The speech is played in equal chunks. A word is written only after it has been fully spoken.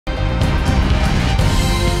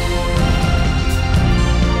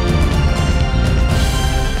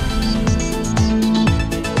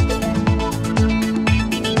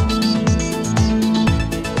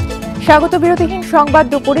স্বাগত বিরতিহীন সংবাদ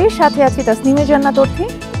দুপুরে, সাথে আছি তাসনিমে জান্নাত অর্থী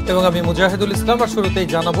এবং আমি মুজাহিদুল ইসলাম। আর শুরুতেই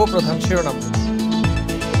জানাবো প্রধান শিরোনাম।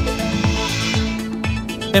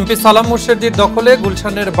 এমপি সালাম মুর্শেদির দখলে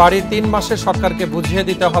গুলশানের বাড়ি 3 মাসে সরকারকে বুঝিয়ে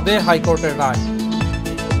দিতে হবে, হাইকোর্টের রায়।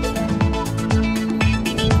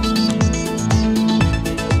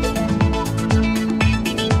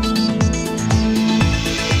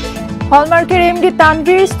 হলমার্কের এমডি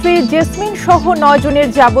তানভীর স্ত্রী জেসমিন সহ 9 জনের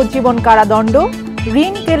যাবজ্জীবন কারাদণ্ড,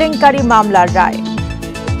 ঋণ কেলেঙ্কারি মামলার রায়।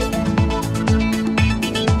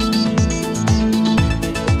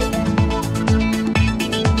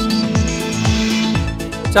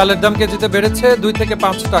 চালের দাম কেজিতে বেড়েছে 2 থেকে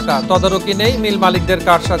 5 টাকা, তদারকি নেই, মিল মালিকদের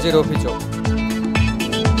কারসাজির অভিযোগ।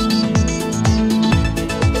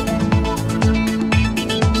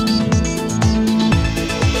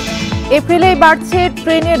 এপ্রিলেই বাড়ছে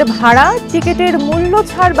ট্রেনের ভাড়া, টিকিটের মূল্য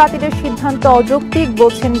ছাড় বাতিলের সিদ্ধান্ত অযৌক্তিক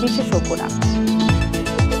বলছেন বিশেষজ্ঞরা।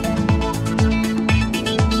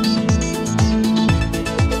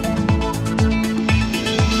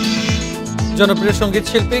 জনপ্রিয় সঙ্গীত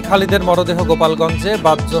শিল্পী খালিদের মরদেহ গোপালগঞ্জে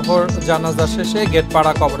বাদ জোহর জানাজা শেষে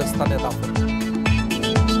গেটপাড়া কবরস্থানে দাফন।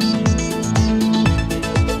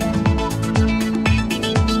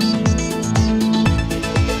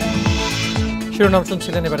 শিরোনাম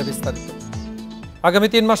শুনছিলেন, এবারে বিস্তারিত। আগামী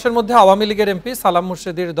 3 মাসের মধ্যে আওয়ামী লীগের এমপি সালাম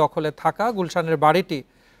মুর্শেদির দখলে থাকা গুলশানের বাড়িটি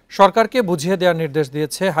সরকারকে বুঝিয়ে দেওয়ার নির্দেশ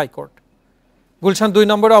দিয়েছে হাইকোর্ট। গুলশান 2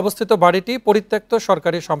 নম্বরে অবস্থিত বাড়িটি পরিত্যক্ত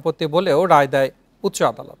সরকারি সম্পত্তি বলেও রায় দেয় উচ্চ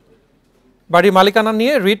আদালত। বাড়ির মালিকানা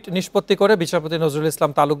নিয়ে রিট নিষ্পত্তি করে বিচারপতি নজরুল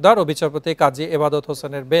ইসলাম তালুকদার ও বিচারপতি কাজী এবাদত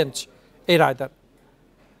হোসেনের বেঞ্চ এই রায় দেন।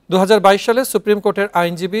 2022 সালে সুপ্রিম কোর্টের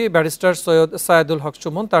আইনজীবী ব্যারিস্টার সৈয়দ সায়েদুল হক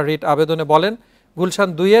সুমন তার রিট আবেদনে বলেন, গুলশান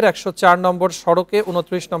 2-এর 104 নম্বর সড়কে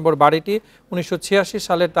 29 নম্বর বাড়িটি 1986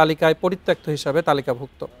 সালের তালিকায় পরিত্যক্ত হিসাবে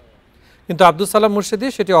তালিকাভুক্ত, কিন্তু আব্দুল সালাম মুর্শেদি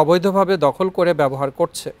সেটি অবৈধভাবে দখল করে ব্যবহার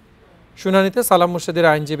করছে। শুনানিতে সালাম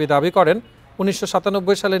মুর্শেদির আইনজীবী দাবি করেন,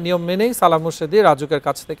 1997 সালের নিয়ম মেনেই সালাম মুর্শেদি রাজুকের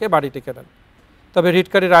কাছ থেকে বাড়িটি কেনেন। তবে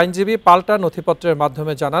রিটকারীর আইনজীবী পাল্টা নথিপত্রের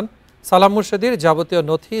মাধ্যমে জানান, সালাম মুর্শেদির যাবতীয়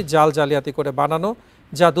নথি জাল জালিয়াতি করে বানানো,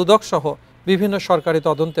 যা দুদক সহ বিভিন্ন সরকারি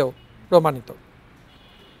তদন্তেও প্রমাণিত।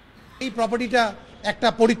 এই প্রপার্টিটা একটা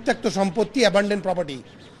পরিত্যক্ত সম্পত্তি, অ্যাবান্ডেন্ট প্রপার্টি,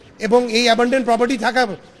 এবং এই অ্যাবান্ডেন্ট প্রপার্টি থাকার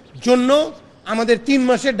জন্য আমাদের 3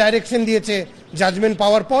 মাসের ডাইরেকশন দিয়েছে জাজমেন্ট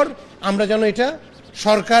পাওয়ার পর, আমরা যেন এটা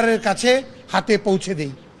সরকারের কাছে হাতে পৌঁছে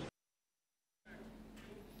দিই।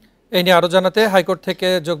 এই নিয়ে আরো জানাতে হাইকোর্ট থেকে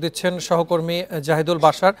যোগ দিচ্ছেন সহকর্মী জাহিদুল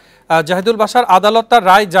বাশার। জাহিদুল বাশার, আদালত তার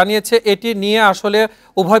রায় জানিয়েছে, এটি নিয়ে আসলে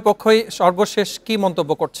উভয় পক্ষই সর্বশেষ কি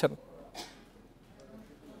মন্তব্য করছেন?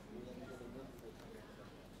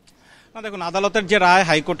 দেখুন, আদালতের যে রায়,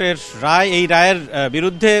 হাইকোর্টের রায়, এই রায়ের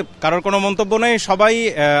বিরুদ্ধে কারোর কোনো মন্তব্য নেই, সবাই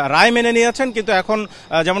রায় মেনে নিয়েছেন। কিন্তু এখন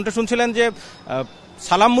যেমনটা শুনছিলেন যে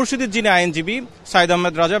সালাম মুর্শেদির যিনি আইনজীবী সাইদ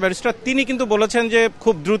আহমেদ রাজা ব্যারিস্টার, তিনি কিন্তু বলেছেন যে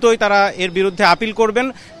খুব দ্রুতই তারা এর বিরুদ্ধে আপিল করবেন,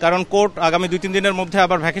 কারণ কোর্ট আগামী 2-3 দিনের মধ্যে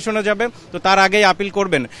আবার ভ্যাকেশনে যাবে, তো তার আগেই আপিল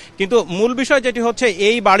করবেন। কিন্তু মূল বিষয় যেটি হচ্ছে,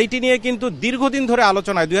 এই বাড়িটি নিয়ে কিন্তু দীর্ঘদিন ধরে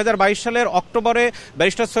আলোচনায় 2022 সালের অক্টোবরে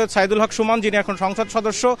ব্যারিস্টার সৈয়দ সাইদুল হক সুমন, যিনি এখন সংসদ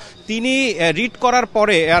সদস্য, তিনি রিট করার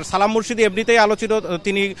পরে, আর সালাম মুর্শেদি এমনিতেই আলোচিত,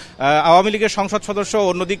 তিনি আওয়ামী লীগের সংসদ সদস্য,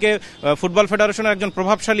 অন্যদিকে ফুটবল ফেডারেশনের একজন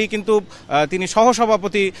প্রভাবশালী, কিন্তু তিনি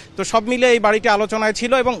সহসভাপতি, তো সব মিলে এই বাড়িটি আলোচনায়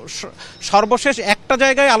ছিল। এবং সর্বশেষ একটা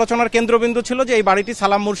জায়গায় আলোচনার কেন্দ্রবিন্দু ছিল যে এই বাড়িটি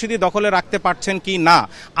সালাম মুর্শেদি দখলে রাখতে পারছেন কি না।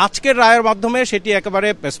 আজকের রায়ের মাধ্যমে সেটি একেবারে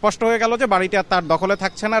স্পষ্ট হয়ে গেল যে বাড়িটি আর তার দখলে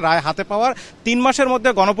থাকছে না। রায় হাতে পাওয়ার 3 মাসের মধ্যে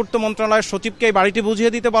গণপূর্ত মন্ত্রণালয়ের সচিবকে এই বাড়িটি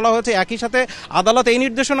বুঝিয়ে দিতে বলা হয়েছে। একই সাথে আদালত এই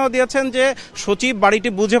নির্দেশনাও দিয়েছেন যে সচিব বাড়িটি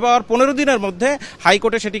বুঝে পাওয়ার 15 দিনের মধ্যে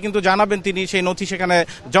হাইকোর্টে সেটি কিন্তু জানাবেন, তিনি সেই নথি সেখানে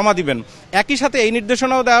জমা দিবেন। একই সাথে এই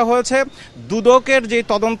নির্দেশনাও দেওয়া হয়েছে, দুদকের যে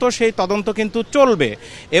তদন্ত, সেই তদন্ত কিন্তু চলবে।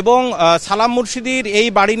 এবং সালাম মুর্শেদির এই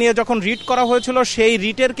বাড়ি নিয়ে যখন রিট করা হয়েছিল, সেই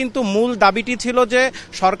রিটের কিন্তু মূল দাবিটি ছিল যে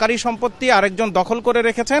সরকারি সম্পত্তি আরেকজন দখল করে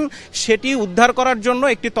রেখেছেন, সেটি উদ্ধার করার জন্য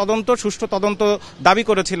একটি তদন্ত, সুষ্ঠু তদন্ত দাবি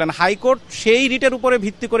করেছিলেন। হাইকোর্ট সেই রিটের উপরে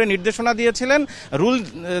ভিত্তি করে নির্দেশনা দিয়েছিলেন, রুল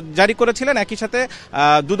জারি করেছিলেন, একই সাথে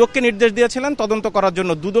দুদককে নির্দেশ দিয়েছিলেন তদন্ত করার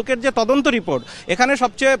জন্য। দুদকের যে তদন্ত রিপোর্ট, এখানে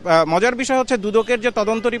সবচেয়ে মজার বিষয় হচ্ছে দুদকের যে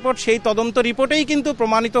তদন্ত রিপোর্ট, সেই তদন্ত রিপোর্টেই কিন্তু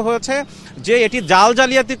প্রমাণিত হয়েছে যে এটি জাল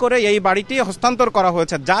জালিয়াতি করে এই বাড়িটি হস্তান্তর করা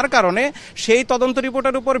হয়েছে, যার কারণে সেই তদন্ত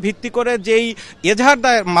রিপোর্টের উপর ভিত্তি করে যেই এজাহার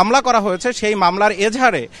মামলা করা হয়েছে, সেই মামলার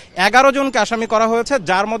এজাহারে 11 জনকে আসামি করা হয়েছে,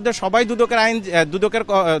 যার মধ্যে সবাই দুদকের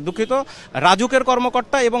রাজুকের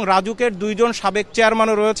কর্মকর্তা, এবং রাজুকের 2 জন সাবেক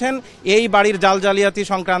চেয়ারম্যানও রয়েছেন এই বাড়ির জাল জালিয়াতি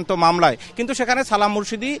সংক্রান্ত মামলায়। কিন্তু সেখানে সালাম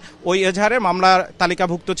মুর্শেদি ওই এজাহারে মামলার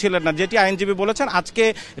তালিকাভুক্ত ছিলেন না, যেটি আইনজীবী বলেছেন। আজকে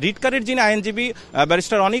রিটকারীর যিনি আইনজীবী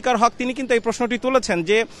ব্যারিস্টার অনিকার হক, তিনি কিন্তু এই প্রশ্নটি তুলেছেন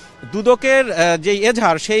যে দুদকের যে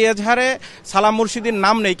এজাহার, সেই এজাহারে সালাম মুর্শেদির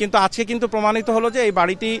নাম নেই, কিন্তু আজকে কিন্তু প্রমাণিত হলো যে এই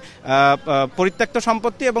বাড়িটি পরিত্যক্ত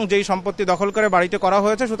সম্পত্তি এবং যেই সম্পত্তি দখল করে বাড়িতে করা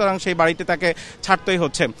হয়েছে, সুতরাং সেই বাড়িতে তাকে ছাড়তেই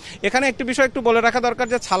হচ্ছে। এখানে একটি বিষয় একটু বলে রাখা দরকার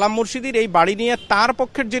যে সালাম মুর্শিদির এই বাড়ি নিয়ে তার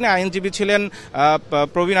পক্ষের যিনি আইনজীবী ছিলেন,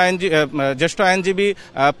 জ্যেষ্ঠ আইনজীবী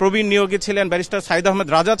প্রবীণ নিয়োগী ছিলেন, ব্যারিস্টার সাইদ আহমেদ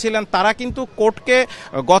রাজা ছিলেন, তারা কিন্তু কোর্টকে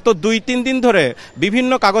গত 2-3 দিন ধরে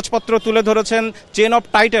বিভিন্ন কাগজপত্র তুলে ধরেছেন। চেন অফ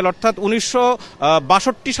টাইটেল, অর্থাৎ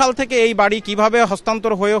 1962 সাল থেকে এই বাড়ি কিভাবে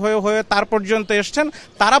হস্তান্তর হয়ে হয়ে হয়ে তার পর্যন্ত এসছেন,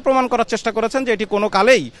 তারা প্রমাণ করার চেষ্টা করেছেন যে এটি কোনো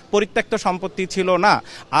কালেই পরিত্যক্ত সম্পত্তি ছিল না।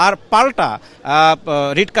 আর পাল্টা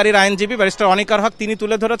রিটকারীর আইনজীবী ব্যারিস্টার অনিকার হক তিনি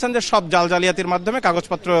তুলে ধরেছেন যে সব জালজালিয়াতির মাধ্যমে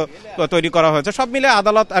কাগজপত্র তৈরি করা হয়েছে। সব মিলে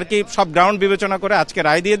আদালত আর কি সব গ্রাউন্ড বিবেচনা করে আজকে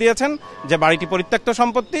রায় দিয়ে দিয়েছেন যে বাড়িটি পরিত্যক্ত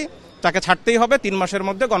সম্পত্তি, তাকে ছাড়তেই হবে, 3 মাসের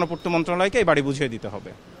মধ্যে গণপূর্ত মন্ত্রণালয়কে এই বাড়ি বুঝিয়ে দিতে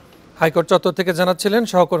হবে। হাইকোর্ট চত্বর থেকে জানাচ্ছিলেন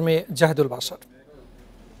সহকর্মী জাহিদুল বাশার।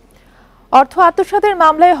 অর্থ আত্মসাতের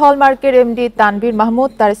মামলায় হলমার্কের এমডি তানভীর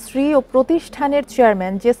মাহমুদ, তার স্ত্রী ও প্রতিষ্ঠানের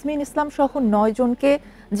চেয়ারম্যান জেসমিন ইসলাম সহ 9 জনকে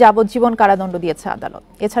যাবজ্জীবন কারাদণ্ড দিয়েছে আদালত।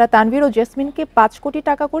 এছাড়া তানভীর ও জেসমিনকে 5 কোটি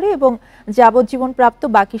টাকা করে এবং যাবজ্জীবন প্রাপ্ত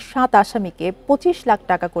বাকি 7 আসামিকে 25 লাখ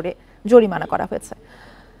টাকা করে জরিমানা করা হয়েছে।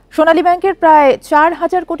 সোনালী ব্যাংকের প্রায়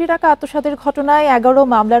 4,000 কোটি টাকা আত্মসাতের ঘটনায় 11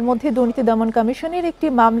 মামলার মধ্যে দুর্নীতি দমন কমিশনের একটি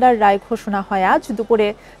মামলার রায় ঘোষণা হয় আজ দুপুরে।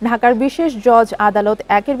 ঢাকার বিশেষ জজ আদালত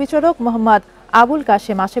 1-এর বিচারক মোহাম্মদ আবুল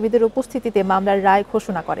কাশেম আসামিদের উপস্থিতিতে মামলার রায়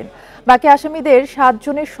ঘোষণা করেন। বাকি আসামিদের 7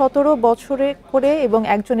 জনের 17 বছরে করে এবং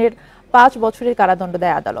একজনের 5 বছরের কারাদণ্ড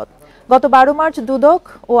দেয় আদালত। গত 12 মার্চ দুদক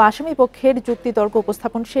ও আসামি পক্ষের যুক্তিতর্ক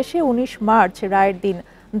উপস্থাপন শেষে 19 মার্চ রায়ের দিন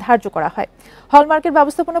ধার্য করা হয়। হলমার্কের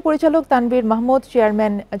ব্যবস্থাপনা পরিচালক তানভীর মাহমুদ,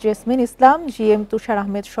 চেয়ারম্যান জেসমিন ইসলাম, জিএম তুষার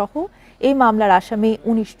আহমেদ সহ এই মামলার আসামি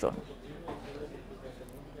 19 জন।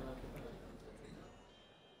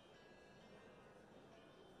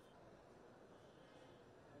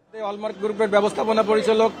 হলমার্ক গ্রুপের ব্যবস্থাপনা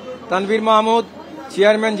পরিচালক তানভীর মাহমুদ,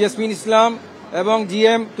 চেয়ারম্যান জেসমিন ইসলাম এবং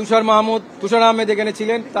জিএম তুষার আহমেদ এখানে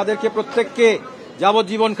ছিলেন। তাদেরকে প্রত্যেককে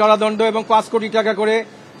যাবজ্জীবন কারাদণ্ড এবং 5 কোটি টাকা করে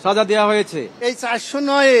সাজা দেওয়া হয়েছে। এই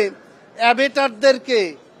 409-এ অ্যাবেটারদেরকে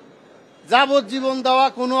যাবজ্জীবন দেওয়া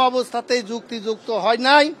কোনো অবস্থাতেই যুক্তিযুক্ত হয়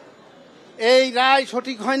নাই। এই রায়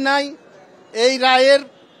সঠিক হয় নাই। এই রায়ের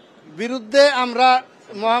বিরুদ্ধে আমরা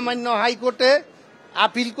মহামান্য হাইকোর্টে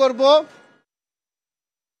আপিল করব।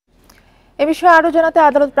 এ বিষয়ে আরো জানাতে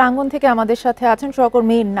আদালত প্রাঙ্গণ থেকে আমাদের সাথে আছেন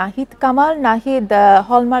সহকর্মী নাহিদ কামাল। নাহিদ,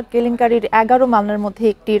 হলমার্ক কেলেঙ্কারির 11 মামলার মধ্যে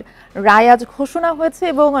একটির রায় আজ ঘোষণা হয়েছে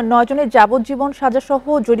এবং 9 জনের যাবজ্জীবন সাজা সহ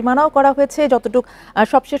জরিমানাও করা হয়েছে, যতটুকু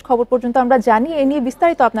সবশেষ খবর পর্যন্ত আমরা জানি। এ নিয়ে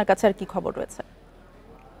বিস্তারিত আপনার কাছে আর কি খবর রয়েছে?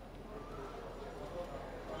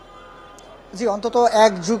 জি, অন্তত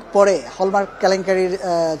 1 যুগ পরে হলমার্ক কেলেঙ্কারির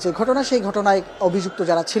যে ঘটনা, সেই ঘটনায় অভিযুক্ত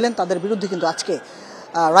যারা ছিলেন তাদের বিরুদ্ধে কিন্তু আজকে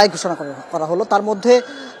রায় ঘোষণা করা হলো। তার মধ্যে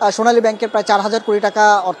সোনালী ব্যাংকের প্রায় 4,000 কোটি টাকা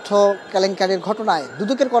অর্থ কেলেঙ্কারির ঘটনায়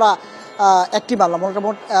দুদকের করা একটি মামলা,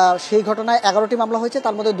 মোটামুটি সেই ঘটনায় 11টি মামলা হয়েছে।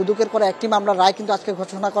 তার মধ্যে দুদকের করা একটি মামলার রায় কিন্তু আজকে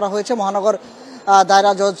ঘোষণা করা হয়েছে। মহানগর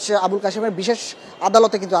দায়রা জজ আবুল কাশেমের বিশেষ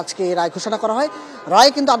আদালতে কিন্তু আজকে এই রায় ঘোষণা করা হয়।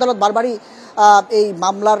 রায় কিন্তু আদালত বারবারই এই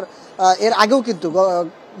মামলার এর আগেও কিন্তু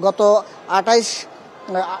গত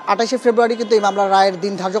 28শে ফেব্রুয়ারি কিন্তু এই মামলার রায়ের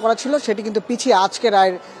দিন ধার্য করা ছিল, সেটি কিন্তু পিছিয়ে আজকে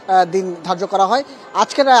রায়ের দিন ধার্য করা হয়।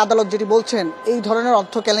 আজকের রায় আদালত যেটি বলছেন, এই ধরনের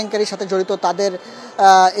অর্থ কেলেঙ্কারির সাথে জড়িত তাদের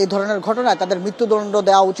এই ধরনের ঘটনায় তাদের মৃত্যুদণ্ড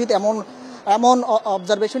দেওয়া উচিত, এমন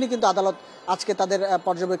অবজারভেশনই কিন্তু আদালত আজকে তাদের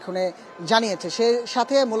পর্যবেক্ষণে জানিয়েছে। সে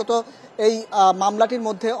সাথে মূলত এই মামলাটির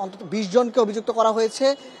মধ্যে অন্তত 20 জনকে অভিযুক্ত করা হয়েছে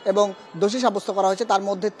এবং দোষী সাব্যস্ত করা হয়েছে। তার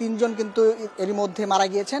মধ্যে 3 জন কিন্তু এরই মধ্যে মারা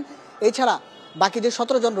গিয়েছেন। এছাড়া বাকি যে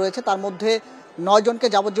 17 জন রয়েছে তার মধ্যে 9 জনকে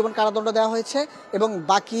যাবজ্জীবন কারাদণ্ড দেওয়া হয়েছে এবং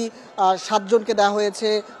বাকি 7 জনকে দেওয়া হয়েছে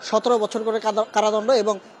 17 বছর করে কারাদণ্ড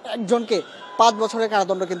এবং একজনকে 5 বছরের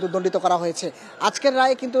কারাদণ্ড কিন্তু দণ্ডিত করা হয়েছে। আজকের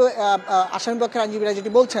রায়ে কিন্তু আসামিপক্ষের আইনজীবীরা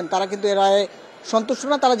যেটি বলছেন, তারা কিন্তু এ রায়ে সন্তুষ্ট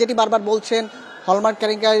না। তারা যেটি বারবার বলছেন, হলমার্ক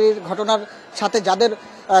কেলেঙ্কারির ঘটনার সাথে যাদের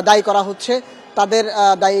দায়ী করা হচ্ছে তাদের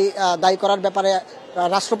দায়ী করার ব্যাপারে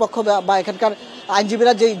রাষ্ট্রপক্ষ বা এখানকার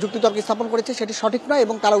আইনজীবীরা যে যুক্তিতর্ক স্থাপন করেছে সেটি সঠিক নয়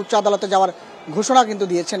এবং তারা উচ্চ আদালতে যাওয়ার ঘোষণা কিন্তু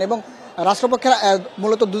দিয়েছেন। এবং রাষ্ট্রপক্ষের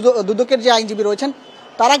মূলত দুদকের যে আইনজীবী রয়েছেন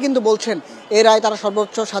তারা কিন্তু বলছেন এই রায় তারা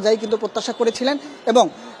সর্বোচ্চ সাজাই কিন্তু প্রত্যাশা করেছিলেন এবং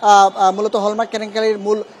মূলত হলমার্ক কেলেঙ্কারির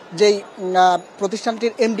মূল যেই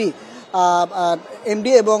প্রতিষ্ঠানটির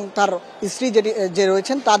এমডি এবং তার স্ত্রী যে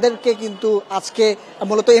রয়েছেন তাদেরকে কিন্তু আজকে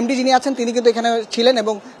মূলত এমডি যিনি আছেন তিনি কিন্তু এখানে ছিলেন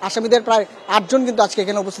এবং আসামিদের প্রায় 8 জন কিন্তু আজকে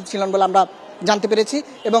এখানে উপস্থিত ছিলেন বলে আমরা জানতে পেরেছি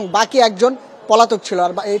এবং বাকি একজন পলাতক ছিল।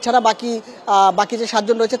 আর এছাড়া বাকি যে 7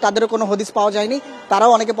 জন রয়েছে তাদেরও কোনো হদিস পাওয়া যায়নি,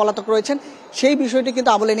 তারাও অনেকে পলাতক রয়েছেন। সেই বিষয়টি কিন্তু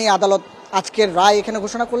আমলে নিয়ে আদালত আজকের রায় এখানে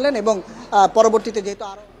ঘোষণা করলেন এবং পরবর্তীতে যেহেতু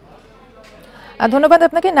আরো। ধন্যবাদ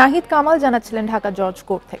আপনাকে। নাহিদ কামাল জানাচ্ছিলেন ঢাকা জজ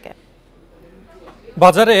কোর্ট থেকে।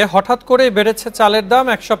 বাজারে হঠাৎ করে বেড়েছে চালের দাম।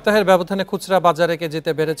 এক সপ্তাহের ব্যবধানে খুচরা বাজারে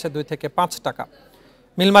কেজিতে বেড়েছে 2 থেকে 5 টাকা।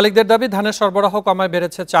 মিল মালিকদের দাবি, ধানের সরবরাহ কমায়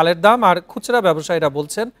বেড়েছে চালের দাম। আর খুচরা ব্যবসায়ীরা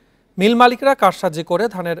বলছেন, মিল মালিকরা কারসাজি করে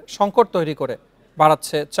ধানের সংকট তৈরি করে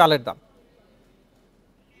বাড়াচ্ছে চালের দাম।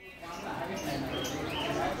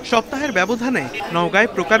 সপ্তাহের ব্যবধানে নওগাঁয়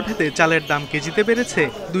প্রকারভেদে চালের দাম কেজিতে বেড়েছে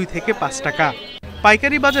 2 থেকে 5 টাকা।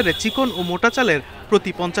 পাইকারি বাজারে চিকন ও মোটা চালের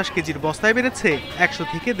প্রতি 50 কেজির বস্তায় বেড়েছে 100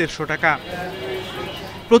 থেকে 150 টাকা।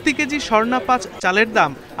 প্রতি কেজি স্বর্ণা 5 চালের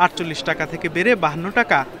দাম 48 টাকা থেকে বেড়ে 52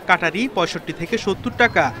 টাকা, কাটারি 65 থেকে 70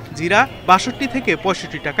 টাকা, জিরা 62 থেকে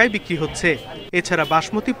 65 টাকায় বিক্রি হচ্ছে। এছাড়া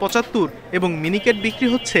বাসমতি 75 এবং মিনিকেট বিক্রি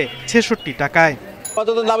হচ্ছে 66 টাকায়।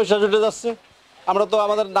 কতদিন দামে শেষ হয়ে যাচ্ছে, আমরা তো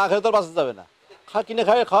আমাদের না খেয়ে তো বাঁচতে যাবে না, কিনে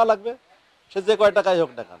খাওয়া লাগবে, সে যে কয় টাকাই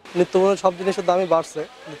হোক না কেন। নিত্যপণ্য সব জিনিসের দামই বাড়ছে,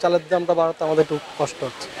 চালের দামটা বাড়াতে আমাদের একটু কষ্ট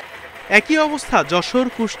হচ্ছে। একই অবস্থা যশোর,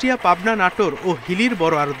 কুষ্টিয়া, পাবনা, নাটোর ও হিলির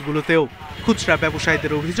বড় আড়তগুলোতেও। খুচরা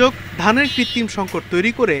ব্যবসায়ীদের অভিযোগ, ধানের কৃত্রিম সংকট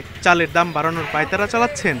তৈরি করে চালের দাম বাড়ানোর পায়তারা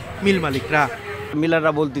চালাচ্ছেন মিল মালিকরা।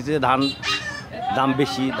 মিলাররা বলতেছে দাম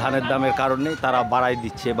বেশি, ধানের দামের কারণে তারা বাড়াই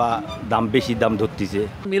দিচ্ছে বা বেশি দাম ধরতেছে।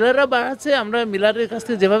 মিলাররা বাড়াচ্ছে, আমরা মিলারের কাছ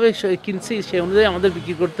থেকে যেভাবে কিনছি সে অনুযায়ী আমাদের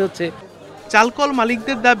বিক্রি করতে হচ্ছে। চালকল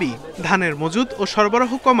মালিকদের দাবি, ধানের মজুদ ও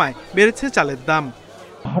সরবরাহ কমায় বেড়েছে চালের দাম।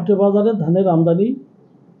 হাটে বাজারে ধানের আমদানি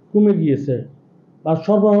কমে গিয়েছে বা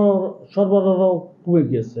সরবরাহ কমে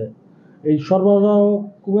গিয়েছে। এই সরবরাহ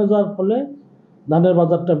কমে যাওয়ার ফলে ধানের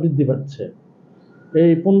বাজারটা বৃদ্ধি পাচ্ছে।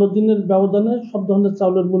 এই 15 দিনের ব্যবধানে সব ধরনের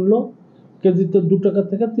চাউলের মূল্য কেজিতে 2 টাকা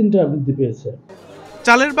থেকে 3 টাকা বৃদ্ধি পেয়েছে।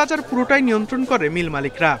 চালের বাজার পুরোটাই নিয়ন্ত্রণ করে মিল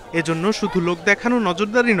মালিকরা। এজন্য শুধু লোক দেখানো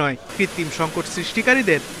নজরদারি নয়, কৃত্রিম সংকট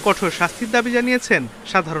সৃষ্টিকারীদের কঠোর শাস্তির দাবি জানিয়েছেন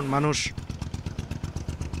সাধারণ মানুষ।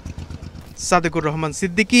 Sadequr Rahman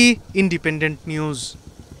Siddiqui, independent news.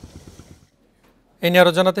 এই নিয়ে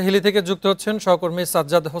আরো জানাতে হিলি থেকে যুক্ত হচ্ছেন সহকর্মী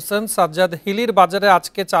সাজ্জাদ হোসেন। সাজ্জাদ, হিলির বাজারে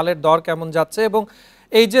আজকে চালের দর কেমন যাচ্ছে এবং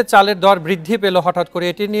এই যে চালের দর বৃদ্ধি পেল হঠাৎ করে,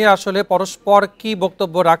 এটি নিয়ে আসলে পরস্পর কি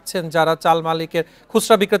বক্তব্য রাখছেন যারা চাল মালিকের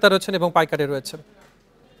খুচরা বিক্রেতা রয়েছেন এবং পাইকারি রয়েছেন?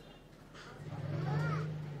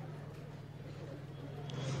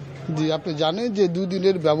 জি, আপনি জানেন যে 2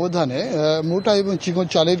 দিনের ব্যবধানে মোটা এবং চিকন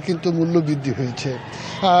চালের কিন্তু মূল্য বৃদ্ধি হয়েছে।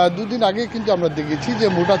 2 দিন আগে কিন্তু আমরা দেখেছি যে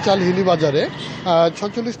মোটা চাল হিলি বাজারে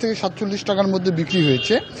 46 থেকে 47 টাকার মধ্যে বিক্রি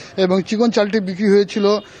হয়েছে এবং চিকন চালটি বিক্রি হয়েছিল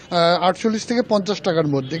 48 থেকে 50 টাকার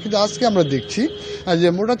মধ্যে। কিন্তু আজকে আমরা দেখছি যে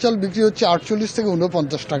মোটা চাল বিক্রি হচ্ছে 48 থেকে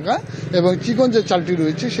 49 টাকা এবং চিকন যে চালটি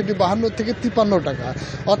রয়েছে সেটি 52 থেকে 53 টাকা।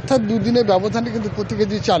 অর্থাৎ 2 দিনের ব্যবধানে কিন্তু প্রতি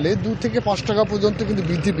কেজি চালে 2 থেকে 5 টাকা পর্যন্ত কিন্তু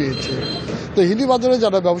বৃদ্ধি পেয়েছে। তো হিলি বাজারে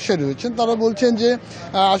যারা ব্যবসায়ী রয়েছেন তারা বলছেন যে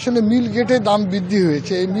আসলে মিল গেটে দাম বৃদ্ধি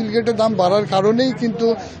হয়েছে। এই মিল গেটে দাম বাড়ার কারণেই কিন্তু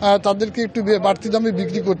তাদেরকে একটু বাড়তি দামে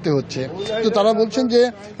বিক্রি করতে হচ্ছে। তো তারা বলছেন যে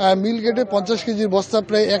মিল গেটে 50 কেজির বস্তা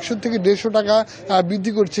প্রায় 100 থেকে 150 টাকা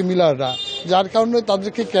বৃদ্ধি করছে মিলাররা, যার কারণে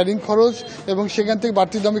তাদেরকে ক্যারিং খরচ এবং সেখান থেকে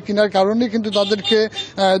বাড়তি দামে কেনার কারণেই কিন্তু তাদেরকে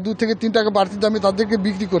 2 থেকে 3 টাকা বাড়তি দামে তাদেরকে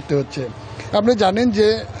বিক্রি করতে হচ্ছে। আপনি জানেন যে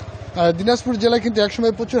দিনাজপুর জেলায় কিন্তু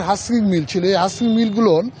একসময় প্রচুর হাসিং মিল ছিল। এই হাসিং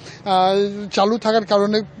মিলগুলো চালু থাকার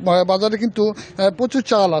কারণে বাজারে কিন্তু প্রচুর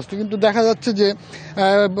চাল আসতো, কিন্তু দেখা যাচ্ছে যে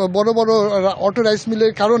বড় বড় অটো রাইস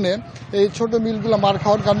মিলের কারণে এই ছোট মিলগুলো মার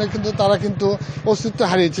খাওয়ার কারণে কিন্তু তারা কিন্তু অস্তিত্ব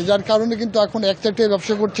হারিয়েছে, যার কারণে কিন্তু এখন একচাটিয়া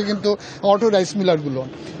ব্যবসা করছে কিন্তু অটো রাইস মিলারগুলো।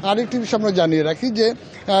 আরেকটি বিষয় আমরা জানিয়ে রাখি যে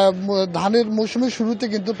ধানের মৌসুমের শুরুতে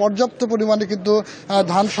কিন্তু পর্যাপ্ত পরিমাণে কিন্তু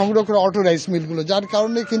ধান সংগ্রহ করে অটো রাইস মিলগুলো, যার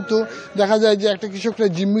কারণে কিন্তু দেখা যায় যে একটা কৃষকরা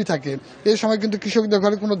জিম্মি থাকে। এই সময় কিন্তু কৃষকদের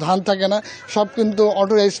ঘরে কোনো ধান থাকে না, সব কিন্তু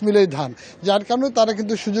অটো রাইস মিলেই ধান, যার কারণে তারা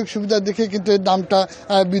কিন্তু সুযোগ সুবিধা দেখে কিন্তু এর দামটা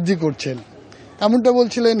বৃদ্ধি করছেন, এমনটা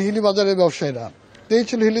বলছিলেন হিলি বাজারের ব্যবসায়ীরা। এই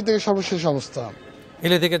ছিল হিলি থেকে সর্বশেষ অবস্থা।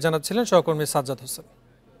 হিলি থেকে জানাচ্ছিলেন সহকর্মী সাজ্জাদ হোসেন।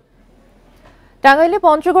 টাঙ্গাইলে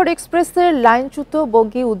পঞ্চগড় এক্সপ্রেসের লাইনচ্যুত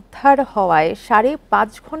বগি উদ্ধার হওয়ায়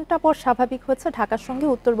 5.5 ঘন্টা পর স্বাভাবিক হয়েছে ঢাকার সঙ্গে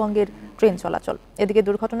উত্তরবঙ্গের ট্রেন চলাচল। এদিকে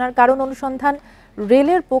দুর্ঘটনার কারণ অনুসন্ধান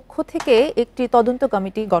রেলের পক্ষ থেকে একটি তদন্ত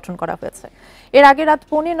কমিটি গঠন করা হয়েছে। এর আগে রাত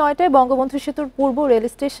 9:15টায় বঙ্গবন্ধু সেতুর পূর্ব রেল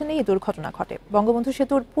স্টেশনে এই দুর্ঘটনা ঘটে। বঙ্গবন্ধু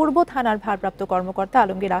সেতুর পূর্ব থানার ভারপ্রাপ্ত কর্মকর্তা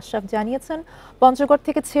আলমগীর আশরাফ জানিয়েছেন, পঞ্চগড়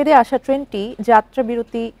থেকে ছেড়ে আসা ট্রেনটি যাত্রা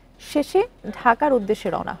বিরতি শেষে ঢাকার উদ্দেশ্যে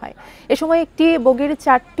রওনা হয়। এ সময় একটি বগির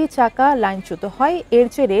 4টি চাকা লাইনচ্যুত হয়। এর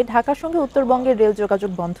জেরে ঢাকার সঙ্গে উত্তরবঙ্গের রেল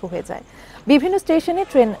যোগাযোগ বন্ধ হয়ে যায়। বিভিন্ন স্টেশনে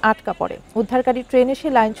ট্রেন আটকা পড়ে। উদ্ধারকারী ট্রেন এসে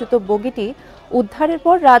লাইনচ্যুত বগিটি উদ্ধারের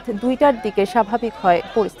পর রাত 2টার দিকে স্বাভাবিক হয়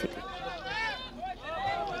পরিস্থিতি।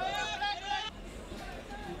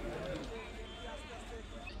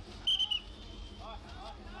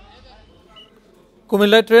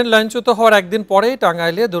 কুমিল্লায় ট্রেন লাইনচ্যুত হওয়ার একদিন পরেই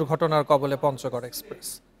টাঙ্গাইলে দুর্ঘটনার কবলে পঞ্চগড় এক্সপ্রেস।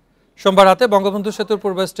 সোমবার রাতে বঙ্গবন্ধু সেতুর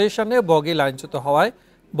পূর্ব স্টেশনে বগি লাইনচ্যুত হওয়ায়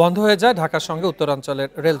বন্ধ হয়ে যায় ঢাকার সঙ্গে উত্তরাঞ্চলের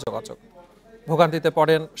রেল যোগাযোগ। ভোগান্তিতে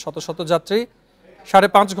পড়েন শত শত যাত্রী।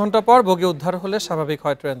 5.5 ঘন্টা পর বগি উদ্ধার হলে স্বাভাবিক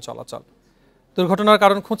হয় ট্রেন চলাচল। দুর্ঘটনার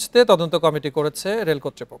কারণ খুঁজতে তদন্ত কমিটি করেছে রেল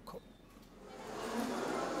কর্তৃপক্ষ।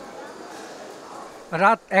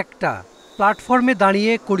 রাত 1টা, প্ল্যাটফর্মে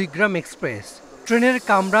দাঁড়িয়ে কুড়িগ্রাম এক্সপ্রেস। ট্রেনের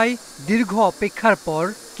কামরায় দীর্ঘ অপেক্ষার পর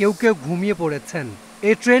কেউ কেউ ঘুমিয়ে পড়েছেন।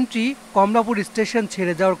 এই ট্রেনটি কমলাপুর স্টেশন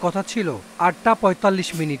ছেড়ে যাওয়ার কথা ছিল 8টা 45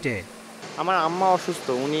 মিনিটে। আমার আম্মা অসুস্থ,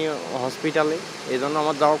 উনি হসপিটালে, এই জন্য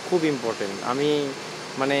আমার যাওয়া খুব ইম্পর্টেন্ট। আমি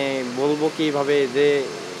বলবো কিভাবে যে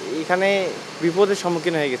এখানে বিপদের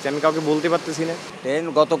সম্মুখীন হয়ে গেছে, আমি কাউকে বলতে পারতেছি না। ট্রেন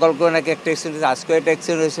গতকালকে নাকি একটা অ্যাক্সিডেন্ট হয়েছে, আজকে একটা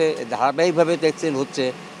অ্যাক্সিডেন্ট হয়েছে, ধারাবাহিকভাবে তো অ্যাক্সিডেন্ট হচ্ছে।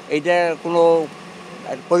 এইটা কোনো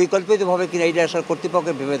পরিকল্পিতভাবে কিনা এইটা আসলে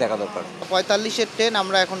কর্তৃপক্ষের ভেবে দেখা দরকার। 45-এর ট্রেন,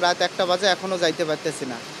 আমরা এখন রাত 1টা বাজে, এখনও যাইতে পারতেছি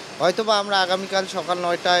না। হয়তোবা আমরা আগামীকাল সকাল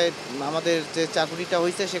 9টায় আমাদের যে চাকুরিটা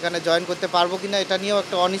হয়েছে সেখানে জয়েন করতে পারবো কিনা, এটা নিয়েও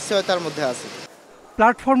একটা অনিশ্চয়তার মধ্যে আছে।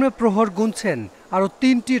 প্ল্যাটফর্মে প্রহর গুনছেন আরও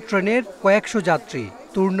 3টি ট্রেনের কয়েকশো যাত্রী।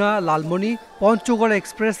 তুর্না, লালমনি, পঞ্চগড়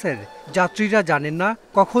এক্সপ্রেসের যাত্রীরা জানেন না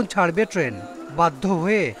কখন ছাড়বে ট্রেন। বাধ্য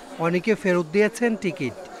হয়ে অনেকে ফেরত দিয়েছেন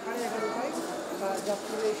টিকিট।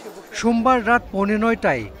 সোমবার রাত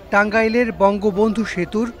 9:45টায় টাঙ্গাইলের বঙ্গবন্ধু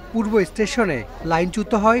সেতুর পূর্ব স্টেশনে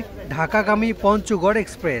লাইনচ্যুত হয় ঢাকাগামী পঞ্চগড়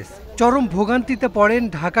এক্সপ্রেস। চরম ভোগান্তিতে পড়েন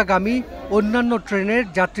ঢাকাগামী অন্যান্য ট্রেনের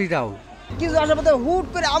যাত্রীরাও। কিছু আসার পথে হুট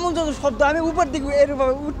করে এমন যত শব্দ, আমি উপর দিকে এরকম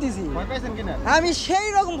উঠতেছি, আমি সেই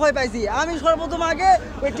রকম ভয় পাইছি। আমি সর্বপ্রথম আগে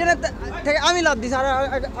ওই ট্রেনের থেকে আমি লাফ দিছি, আর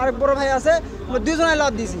আরেক বড় ভাই আছে, দুজনে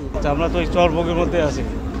লাফ দিছি। আমরা তো চরবগির মধ্যে আছি,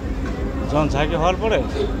 যখন ঝাঁকি হওয়ার পরে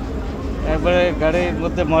একবারে গাড়ির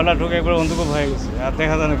মধ্যে ময়লা ঢুকে একবারে অন্ধকার হয়ে গেছে, আর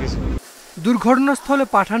দেখা যায় না কিছু। দুর্ঘটনাস্থলে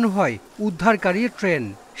পাঠানো হয় উদ্ধারকারী ট্রেন,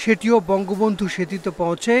 সেটিও বঙ্গবন্ধু সেতুতে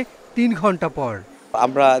পৌঁছে 3 ঘন্টা পর।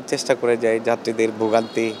 আমরা চেষ্টা করে যাই যাত্রীদের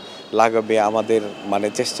ভোগান্তি লাগাবে আমাদের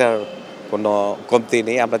চেষ্টার কোনো কমতি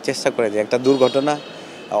নেই। আমরা চেষ্টা করে যাই, একটা দুর্ঘটনা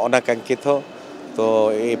অনাকাঙ্ক্ষিত, তো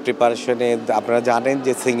এই প্রিপারেশনে আপনারা জানেন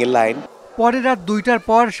যে সিঙ্গেল লাইন। পরে রাত 2টার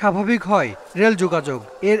পর স্বাভাবিক হয় রেল যোগাযোগ।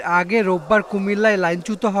 এর আগে রোববার কুমিল্লায়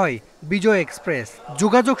লাইনচ্যুত হয় বিজয় এক্সপ্রেস।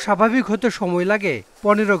 যোগাযোগ স্বাভাবিক হতে সময় লাগে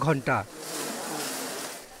 15 ঘন্টা।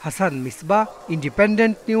 Hasan Misba,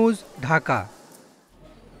 independent news, Dhaka.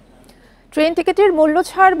 Train টিকিটের মূল্য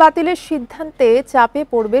ছাড় বাতিলের সিদ্ধান্তে চাপে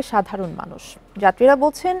পড়বে সাধারণ মানুষ। যাত্রীরা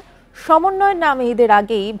বলছেন, সমন্বয়ের নামে ঈদের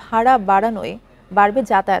আগেই ভাড়া বাড়ানোয় বাড়বে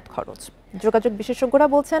যাতায়াত খরচ। যোগাযোগ বিশেষজ্ঞরা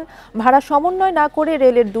বলছেন, ভাড়া সমন্বয় না করে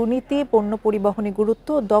রেলের দুর্নীতি, পণ্য পরিবহনে গুরুত্ব,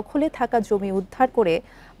 দখলে থাকা জমি উদ্ধার করে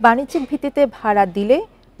বাণিজ্যিক ভিত্তিতে ভাড়া দিলে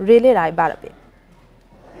রেলের আয় বাড়বে।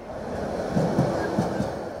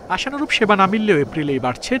 আশানুরূপ সেবা না মিললেও এপ্রিলেই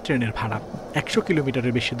বাড়ছে ট্রেনের ভাড়া। 100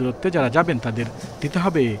 কিলোমিটারের বেশি দূরত্বে যারা যাবেন তাদের দিতে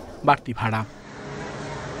হবে বাড়তি ভাড়া।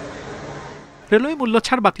 রেলওয়ে মূল্য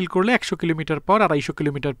ছাড় বাতিল করলে 100 কিলোমিটার পর 250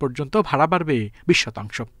 কিলোমিটার পর্যন্ত ভাড়া বাড়বে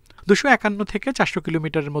 20%। 251 থেকে 400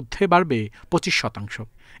 কিলোমিটারের মধ্যে বাড়বে 25%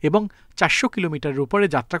 এবং 400 কিলোমিটারের উপরে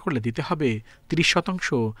যাত্রা করলে দিতে হবে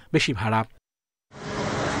 30% বেশি ভাড়া।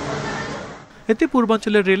 এতে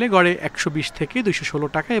পূর্বাঞ্চলের রেলে গড়ে 120 থেকে 216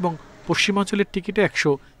 টাকা এবং পশ্চিমাঞ্চলের টিকিটে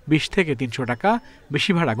 120 থেকে 300 টাকা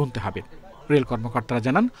বেশি ভাড়া গুনতে হবে। রেল কর্মকর্তারা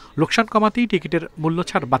জানান, লোকসান কমাতেই টিকিটের মূল্য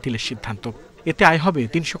ছাড় বাতিলের সিদ্ধান্ত। এতে আয় হবে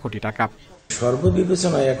 300 কোটি টাকা।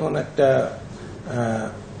 সর্ববিবেচনায় এখন একটা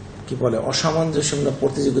অসামঞ্জস্যপূর্ণ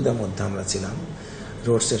প্রতিযোগিতার মধ্যে আমরা ছিলাম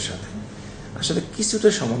রোডসের সাথে। আসলে কিছুটা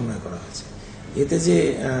সমন্বয় করা হয়েছে, এতে যে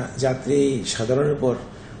যাত্রী সাধারণের উপর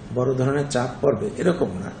বড় ধরনের চাপ পড়বে এরকম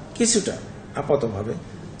না, কিছুটা আপাতভাবে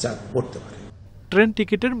চাপ পড়তে পারে। ট্রেন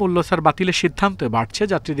টিকিটের মূল্য ছাড় বাতিলের সিদ্ধান্তে বাড়ছে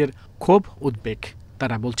যাত্রীদের ক্ষোভ, উদ্বেগ।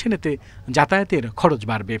 তারা বলছেন, এতে যাতায়াতের খরচ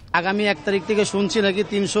বাড়বে। আগামী 1 তারিখ থেকে শুনছি নাকি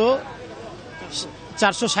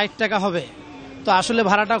 460 টাকা হবে, তো আসলে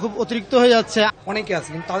ভাড়াটা খুব অতিরিক্ত হয়ে যাচ্ছে। অনেকে আছে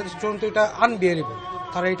কিন্তু তাদের জন্য এটা আনবিয়ারেবল,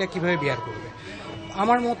 তারা এটা কিভাবে বিয়ার করবে?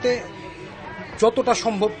 আমার মতে যতটা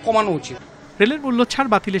সম্ভব কমানো উচিত। রেলের মূল্য ছাড়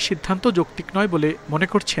বাতিলের সিদ্ধান্ত যৌক্তিক নয় বলে মনে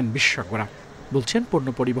করছেন বিশেষজ্ঞরা। বলছেন, পণ্য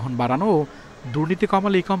পরিবহন বাড়ানো ও দুর্নীতি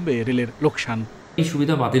কমালেই কমবে রেলের লোকসান। এই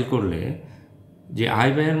সুবিধা বাতিল করলে যে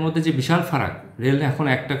আয় ব্যয়ের মধ্যে যে বিশাল ফারাক, রেল এখন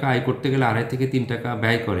 1 টাকা আয় করতে গেলে 2.5 থেকে 3 টাকা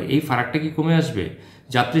ব্যয় করে, এই ফারাকটা কি কমে আসবে?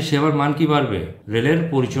 যাত্রী সেবার মান কি বাড়বে? রেলের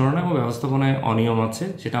পরিচালনা ও ব্যবস্থাপনায় অনিয়ম আছে,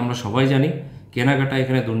 সেটা আমরা সবাই জানি। কেনাকাটা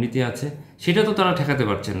এখানে দুর্নীতি আছে, সেটা তো তারা ঠেকাতে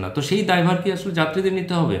পারছেন না। তো সেই দায়ভার কি আসলে যাত্রীদের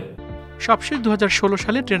নিতে হবে? সবশেষ 2016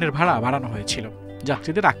 সালে ট্রেনের ভাড়া বাড়ানো হয়েছিল।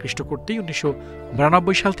 যাত্রীদের আকৃষ্ট করতেই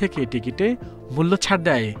 1992 সাল থেকে টিকিটে মূল্য ছাড়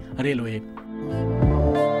দেয় রেলওয়ে।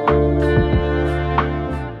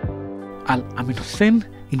 আল আমিন হোসেন,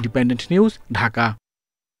 ইন্ডিপেন্ডেন্ট নিউজ, ঢাকা।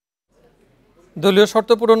 দলীয় শর্ত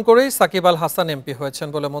পূরণ করেই সাকিব আল হাসান এমপি হয়েছেন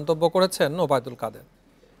বলে মন্তব্য করেছেন ওবায়দুল কাদের।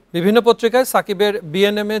 বিভিন্ন পত্রিকায় সাকিবের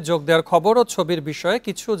বিএনএমে যোগ দেওয়ার খবর ও ছবির বিষয়ে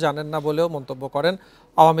কিছু জানেন না বলেও মন্তব্য করেন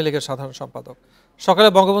আওয়ামী লীগের সাধারণ সম্পাদক। সকালে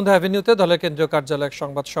বঙ্গবন্ধু অ্যাভিনিউতে দলের কেন্দ্রীয় কার্যালয়ের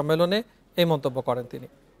সংবাদ সম্মেলনে এই মন্তব্য করেন তিনি।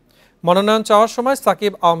 মনোনয়ন চাওয়ার সময়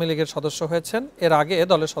সাকিব আওয়ামী লীগের সদস্য হয়েছেন, এর আগে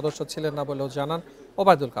দলের সদস্য ছিলেন না বলেও জানান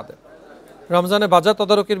ওবায়দুল কাদের। রমজানে বাজার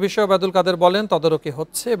তদারকির বিষয়ে ওবায়দুল কাদের বলেন, তদারকি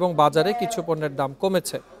হচ্ছে এবং বাজারে কিছু পণ্যের দাম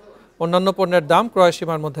কমেছে। অন্যান্য পণ্যের দাম ক্রয়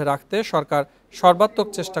সীমার মধ্যে রাখতে সরকার সর্বাত্মক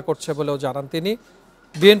চেষ্টা করছে বলেও জানান তিনি।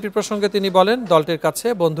 বিএনপি প্রসঙ্গে তিনি বলেন, দলটির কাছে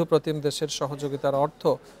বন্ধু প্রতিম দেশের সহযোগিতার অর্থ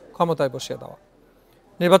ক্ষমতায় বসিয়ে দেওয়া,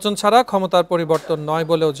 নির্বাচন ছাড়া ক্ষমতার পরিবর্তন নয়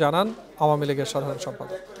বলেও জানান আওয়ামী লীগের সাধারণ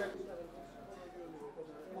সম্পাদক।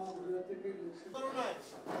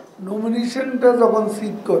 নমিনেশনটা যখন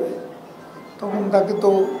সিট করে তখন তাকে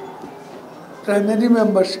তো প্রাইমারি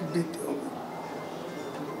মেম্বারশিপ দিতে হবে,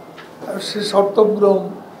 আর সে শর্ত গ্রহণ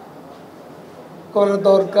করা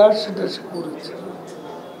দরকার সেটা সে করেছে।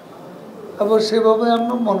 আবার সেভাবে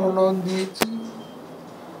আমরা মনোনয়ন দিয়েছি,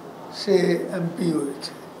 সে এমপি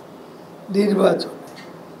হয়েছে নির্বাচনে।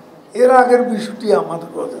 এর আগের বিষয়টি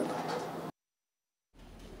আমাদের অজানা।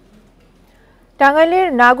 টাঙ্গাইলের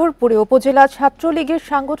নাগরপুরে উপজেলা ছাত্রলীগের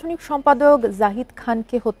সাংগঠনিক সম্পাদক জাহিদ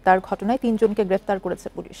খানকে হত্যার ঘটনায় ৩ জনকে গ্রেফতার করেছে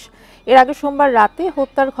পুলিশ। এর আগে সোমবার রাতে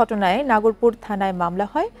হত্যার ঘটনায় নাগরপুর থানায় মামলা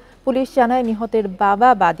হয়। পুলিশ জানায়, নিহতের বাবা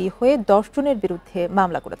বাদী হয়ে 10 জনের বিরুদ্ধে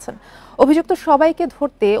মামলা করেছেন। অভিযুক্ত সবাইকে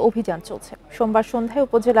ধরতে অভিযান চলছে। সোমবার সন্ধ্যায়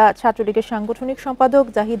উপজেলা ছাত্রলীগের সাংগঠনিক সম্পাদক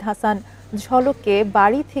জাহিদ হাসান ঝলককে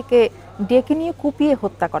বাড়ি থেকে ডেকে নিয়ে কুপিয়ে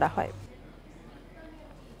হত্যা করা হয়।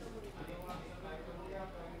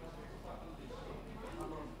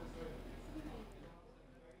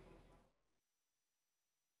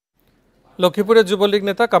 লক্ষ্মীপুরের যুবলীগ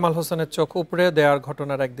নেতা কামাল হোসেনের চোখ উপড়ে দেওয়ার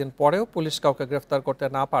ঘটনার একদিন পরেও পুলিশ কাউকে গ্রেফতার করতে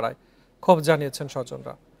না পারায় ক্ষোভ জানিয়েছেন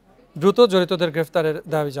স্বজনরা। দ্রুত জড়িতদের গ্রেফতারের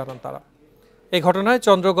দাবি জানান তারা। এই ঘটনায়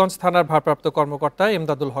চন্দ্রগঞ্জ থানার ভারপ্রাপ্ত কর্মকর্তা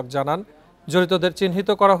ইমদাদুল হক জানান, জড়িতদের চিহ্নিত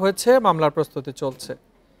করা হয়েছে, মামলার প্রস্তুতি চলছে,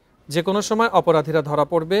 যে কোনো সময় অপরাধীরা ধরা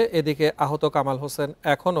পড়বে। এদিকে আহত কামাল হোসেন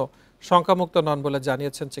এখনও শঙ্কামুক্ত নন বলে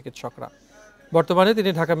জানিয়েছেন চিকিৎসকরা। বর্তমানে তিনি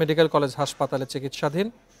ঢাকা মেডিকেল কলেজ হাসপাতালে চিকিৎসাধীন।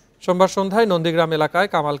 সোমবার সন্ধ্যায় নন্দীগ্রাম এলাকায়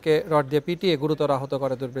কামালকে রড দিয়ে পিটিয়ে গুরুতর আহত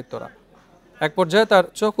করে দুর্বৃত্তরা। এক পর্যায়ে তার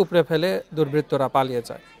চোখ উপড়ে ফেলে দুর্বৃত্তরা পালিয়ে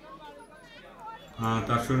যায়।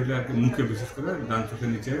 তার শরীরে আর কি মুখে, বিশেষ করে ডান চোখের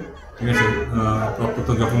নিচে, ঠিক আছে, রক্তাক্ত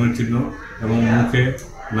জখমের চিহ্ন এবং মুখে,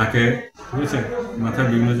 নাকে, ঠিক আছে, মাথায়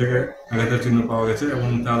বিভিন্ন জায়গায় আঘাতের চিহ্ন পাওয়া গেছে এবং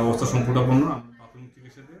তার অবস্থা সংকটাপন্ন। প্রাথমিক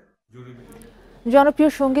চিকিৎসা দিয়ে জরুরি।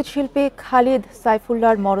 জনপ্রিয় সঙ্গীত শিল্পী খালিদ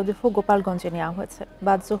সাইফুল্লাহর মরদেহ গোপালগঞ্জে নেওয়া হয়েছে।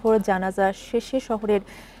 বাদ জোহর জানাজা শেষে শহরের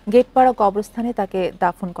গেটপাড়া কবরস্থানে তাকে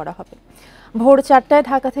দাফন করা হবে। ভোর 4টায়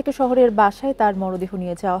ঢাকা থেকে শহরের বাসায় তার মরদেহ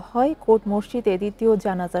নিয়ে যাওয়া হয়। কোর্ট মসজিদে দ্বিতীয়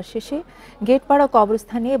জানাজা শেষে গেটপাড়া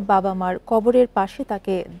কবরস্থানে বাবা মার কবরের পাশে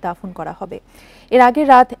তাকে দাফন করা হবে। এর আগে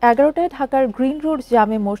রাত 11টায় ঢাকার গ্রিন রোড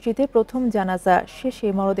জামে মসজিদে প্রথম জানাজা শেষে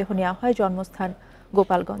মরদেহ নেওয়া হয় জন্মস্থান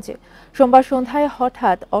গোপালগঞ্জে। সোমবার সন্ধ্যায়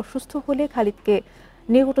হঠাৎ অসুস্থ হলে খালিদকে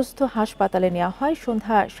নিকটস্থ হাসপাতালে নেওয়া হয়।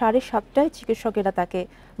 সন্ধ্যা 7:30টায় চিকিৎসকেরা তাকে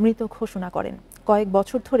মৃত ঘোষণা করেন। কয়েক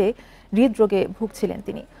বছর ধরে হৃদরোগে ভুগছিলেন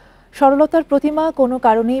তিনি। সরলতার প্রতিমা, কোনো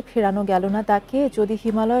কারণেই ফেরানো গেল না তাকে। যদি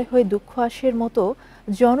হিমালয় হয়ে দুঃখ আসের মতো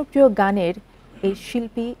জনপ্রিয় গানের এই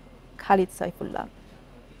শিল্পী খালিদ সাইফুল্লাহ।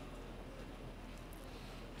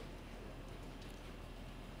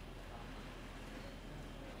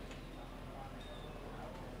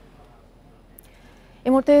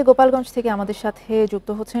 এই মুহূর্তে গোপালগঞ্জ থেকে আমাদের সাথে যুক্ত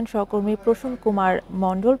হচ্ছেন সহকর্মী প্রসূন কুমার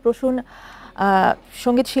মণ্ডল। প্রসূন,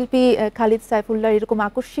 সঙ্গীত শিল্পী খালিদ সাইফুল্লাহর এরকম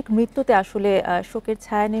আকস্মিক মৃত্যুতে আসলে শোকের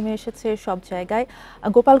ছায়া নেমে এসেছে সব জায়গায়।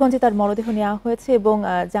 গোপালগঞ্জে তার মরদেহ নেওয়া হয়েছে এবং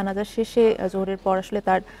জানাজা শেষে জোহরের পর আসলে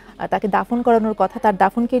তাকে দাফন করানোর কথা। তার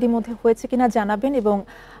দাফন কি এরই মধ্যে হয়েছে কিনা জানাবেন এবং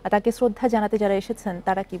তাকে শ্রদ্ধা জানাতে যারা এসেছেন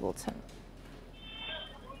তারা কি বলছেন?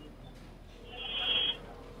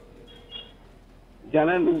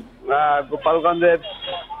 জানেন, গোপালগঞ্জের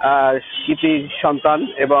কৃতি সন্তান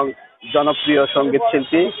এবং জনপ্রিয় সঙ্গীত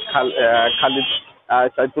শিল্পী খালিদ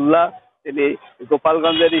সাইফুল্লাহ, তিনি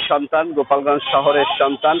গোপালগঞ্জেরই সন্তান, গোপালগঞ্জ শহরের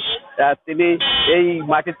সন্তান। তিনি এই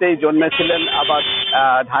মাটিতেই জন্মেছিলেন। আবার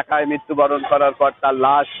ঢাকায় মৃত্যুবরণ করার পর তার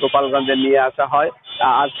লাশ গোপালগঞ্জে নিয়ে আসা হয়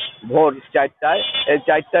আজ ভোর 4টায়। এই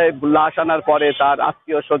 4টায় লাশ আনার পরে তার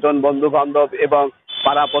আত্মীয় স্বজন, বন্ধু বান্ধব এবং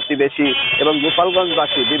পাড়া প্রতিবেশী এবং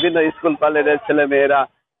গোপালগঞ্জবাসী, বিভিন্ন স্কুল কলেজের ছেলে মেয়েরা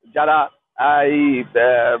যারা এই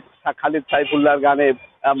খালিদ সাইফুল্লাহর গানে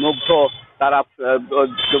মুগ্ধ, তারা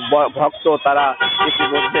ভক্ত, তারা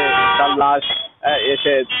ইতিমধ্যে তার লাশ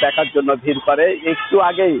এসে দেখার জন্য ভিড় করে। একটু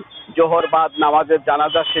আগেই জোহর বাদ নামাজের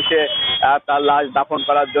জানাজা শেষে তার লাশ দাফন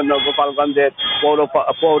করার জন্য গোপালগঞ্জের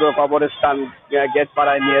পৌর কবরস্থান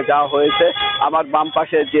গেটপাড়ায় নিয়ে যাওয়া হয়েছে। আমার বাম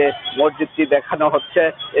পাশে যে মসজিদটি দেখানো হচ্ছে,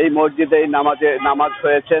 এই মসজিদেই নামাজ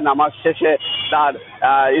হয়েছে। নামাজ শেষে তার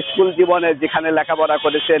স্কুল জীবনে যেখানে লেখাপড়া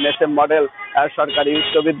করেছে এসএম মডেল সরকারি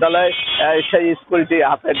উচ্চ বিদ্যালয়, সেই স্কুলটি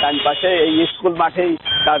হাতের ডান পাশে। এই স্কুল মাঠেই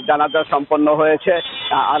তার জানাজা সম্পন্ন হয়েছে।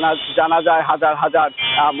 জানাজায় হাজার হাজার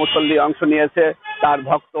মুসল্লি অংশ নিয়েছে, তার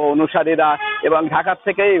ভক্ত অনুসারীরা, এবং ঢাকা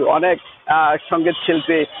থেকেই অনেক সঙ্গীত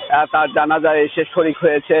শিল্পী তার জানাজায় এসে শরিক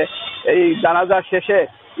হয়েছে। এই জানাজা শেষে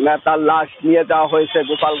তার লাশ নিয়ে যাওয়া হয়েছে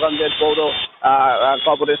গোপালগঞ্জের পৌর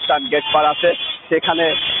কবরস্থান গেটপাড়াতে। সেখানে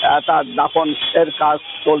তার দাফনের কাজ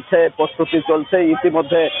চলছে, প্রস্তুতি চলছে।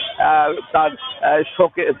 ইতিমধ্যে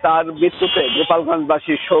তার মৃত্যুতে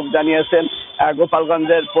গোপালগঞ্জবাসী শোক জানিয়েছেন।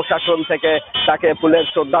 গোপালগঞ্জের প্রশাসন থেকে তাকে ফুলের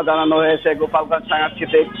শ্রদ্ধা জানানো হয়েছে। গোপালগঞ্জ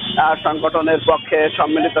সাংস্কৃতিক সংগঠনের পক্ষে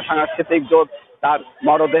সম্মিলিত সাংস্কৃতিক জোট তার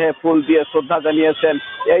মরদেহে ফুল দিয়ে শ্রদ্ধা জানিয়েছেন।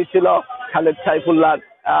 এই ছিল খালেদ সাইফুল্লাহর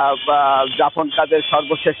দাফন কাজের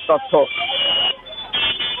সর্বশেষ তথ্য।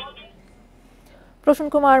 প্রসন্ন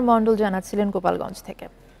কুমার মণ্ডল জানাচ্ছিলেন গোপালগঞ্জ থেকে।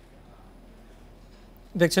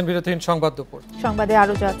 দেখছেন বিরতিহীন সংবাদ দুপুর। সংবাদে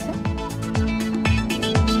আরো যাচ্ছে,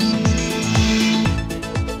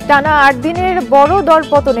 টানা 8 দিনের বড়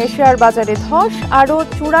দরপতনে শেয়ার বাজারে ধস, আরো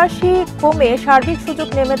 84 কমে সার্বিক সূচক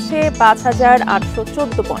নেমেছে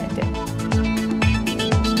 5814 পয়েন্টে।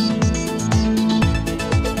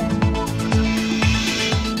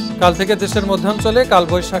 কাল থেকে দেশের মধ্যাঞ্চলে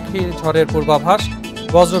কালবৈশাখী ঝড়ের পূর্বাভাস,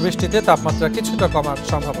 বজ্রবৃষ্টিতে তাপমাত্রা কিছুটা কমার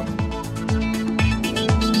সম্ভাবনা।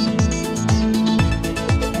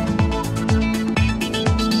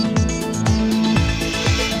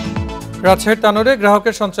 রাজশাহীর তানোরে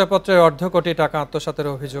গ্রাহকের সঞ্চয়পত্রের অর্ধ কোটি টাকা আত্মসাতের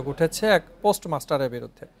অভিযোগ উঠেছে এক পোস্টমাস্টারের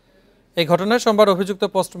বিরুদ্ধে। এই ঘটনায় সোমবার অভিযুক্ত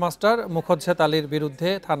পোস্টমাস্টার মুখজ্জেদ আলীর বিরুদ্ধে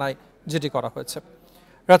থানায় জিডি করা হয়েছে।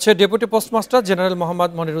 রাজশাহীর deputy postmaster general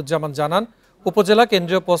Mohammad Moniruzzaman জানান, উপজেলা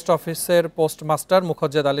কেন্দ্রীয় পোস্ট অফিসের পোস্টমাস্টার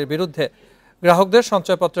মুখজ্জেদ আলীর বিরুদ্ধে গ্রাহকদের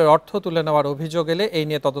সঞ্চয়পত্রের অর্থ তুলে নেওয়ার অভিযোগ এলে এই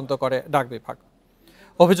নিয়ে তদন্ত করে ডাক বিভাগ।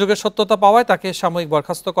 অভিযোগের সত্যতা পাওয়ায় তাকে সাময়িক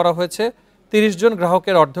বরখাস্ত করা হয়েছে। 30 জন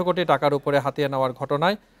গ্রাহকের অর্ধ কোটি টাকার উপরে হাতিয়ে নেওয়ার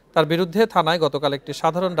ঘটনায় তার বিরুদ্ধে থানায় গতকাল একটি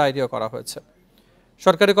সাধারণ ডায়েরিও করা হয়েছে।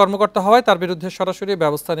 সরকারি কর্মকর্তা হওয়ায় তার বিরুদ্ধে সরাসরি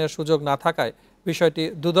ব্যবস্থা নেওয়ার সুযোগ না থাকায় বিষয়টি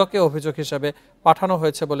দুদকে অভিযোগ হিসেবে পাঠানো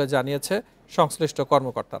হয়েছে বলে জানিয়েছে সংশ্লিষ্ট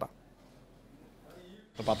কর্মকর্তারা।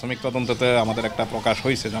 প্রাথমিক তদন্ততে আমাদের একটা প্রকাশ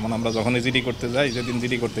হয়েছে, যেমন আমরা যখন জিডি করতে যাই, যেদিন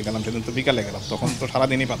জিডি করতে গেলাম সেদিন তো বিকালে গেলাম, তখন তো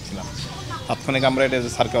সারাদিনই পাচ্ছিলাম। তাৎক্ষণিক আমরা এটা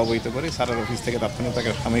স্যারকে অবহিত করি, স্যারের অফিস থেকে তাৎক্ষণিক তাকে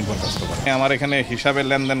সাময়িক বরখাস্ত করে। আমার এখানে হিসাবে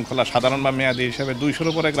লেনদেন খোলা সাধারণ বা মেয়াদি হিসাবে 200-র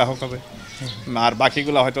উপরে গ্রাহক হবে, আর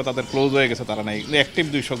বাকিগুলো হয়তো তাদের ক্লোজ হয়ে গেছে, তারা নেই। অ্যাক্টিভ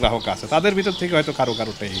 200 গ্রাহক আছে, তাদের ভিতর থেকে হয়তো কারোটা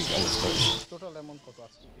এই অবস্থা।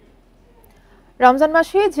 রমজান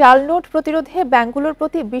মাসে জাল নোট প্রতিরোধে ব্যাংকগুলোর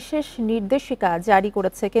প্রতি বিশেষ নির্দেশিকা জারি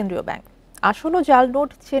করেছে কেন্দ্রীয় ব্যাংক। আসল জাল নোট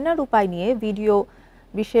চেনার উপায় নিয়ে ভিডিও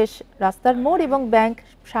বিশেষ রাস্তার মোড় এবং ব্যাংক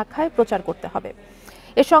শাখায় প্রচার করতে হবে।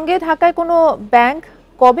 এর সঙ্গে ঢাকায় কোনো ব্যাংক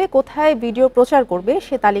কবে কোথায় ভিডিও প্রচার করবে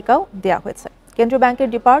সে তালিকাও দেওয়া হয়েছে। কেন্দ্রীয় ব্যাংকের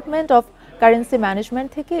ডিপার্টমেন্ট অফ কারেন্সি ম্যানেজমেন্ট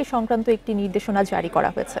থেকে এই সংক্রান্ত একটি নির্দেশনা জারি করা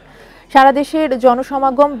হয়েছে। সারা দেশের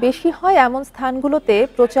জনসমাগম বেশি হয় এমন স্থানগুলোতে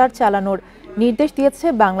প্রচার চালানোর নির্দেশ দিয়েছে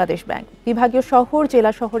বাংলাদেশ ব্যাংক। বিভাগীয় শহর,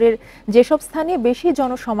 জেলা শহরের যেসব স্থানে বেশি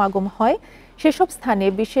জনসমাগম হয় সেসব স্থানে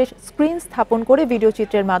বিশেষ স্ক্রিন স্থাপন করে ভিডিও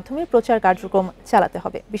চিত্রের মাধ্যমে প্রচার কার্যক্রম চালাতে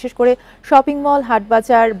হবে। বিশেষ করে শপিং মল,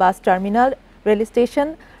 হাটবাজার, বাস টার্মিনাল, রেল স্টেশন,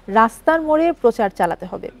 রাস্তার মোড়ে প্রচার চালাতে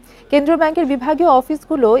হবে। কেন্দ্রীয় ব্যাংকের বিভাগীয়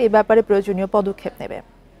অফিসগুলো এ ব্যাপারে প্রয়োজনীয় পদক্ষেপ নেবে।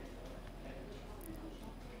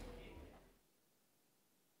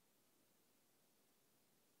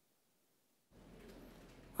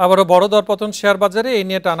 আবারও বড় দরপতন শেয়ার বাজারে, এই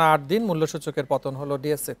নিয়ে টানা 8 দিন মূল্যসূচকের পতন হলো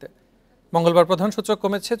ডিএসসিতে। মঙ্গলবার প্রধান সূচক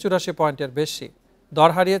কমেছে 84 পয়েন্টের বেশি, দর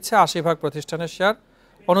হারিয়েছে 80% প্রতিষ্ঠানের শেয়ার।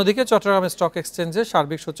 অন্যদিকে চট্টগ্রাম স্টক এক্সচেঞ্জে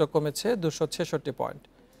সার্বিক সূচক কমেছে 266 পয়েন্ট।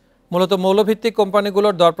 মূলত মৌলভিত্তিক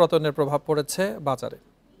কোম্পানিগুলোর দরপতনের প্রভাব পড়েছে বাজারে।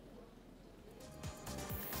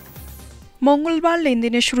 মঙ্গলবার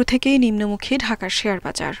লেনদেনের শুরু থেকেই নিম্নমুখী ঢাকার শেয়ার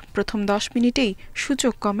বাজার। প্রথম 10 মিনিটেই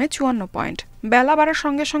সূচক কমে 54 পয়েন্ট। বেলা বাড়ার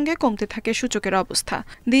সঙ্গে সঙ্গে কমতে থাকে সূচকের অবস্থা।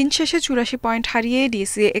 দিন শেষে 84 পয়েন্ট হারিয়ে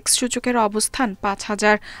ডিএসইএক্স সূচকের অবস্থান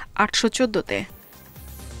 5814-তে।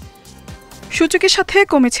 সূচকের সাথে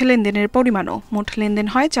কমেছে লেনদেনের পরিমাণও। মোট লেনদেন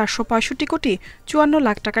হয় 465 কোটি 54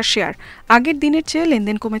 লাখ টাকার শেয়ার। আগের দিনের চেয়ে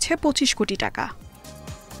লেনদেন কমেছে 25 কোটি টাকা।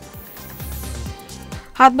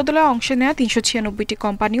 হাত বদলে অংশে নেওয়া 396টি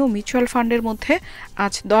কোম্পানি ও মিউচুয়াল ফান্ডের মধ্যে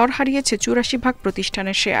আজ দর হারিয়েছে 84%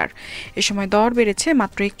 প্রতিষ্ঠানের শেয়ার। এ সময় দর বেড়েছে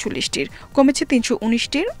মাত্র 41টির, কমেছে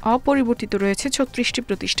 319টির, অপরিবর্তিত রয়েছে 36টি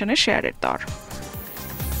প্রতিষ্ঠানের শেয়ারের দর।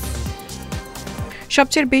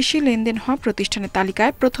 সবচেয়ে বেশি লেনদেন হওয়া প্রতিষ্ঠানের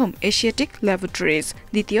তালিকায় প্রথম এশিয়াটিক ল্যাবরেটরিজ,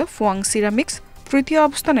 দ্বিতীয় ফোয়াং সিরামিক্স, তৃতীয়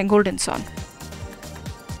অবস্থানে গোল্ডেন সন।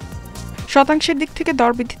 শতাংশের দিক থেকে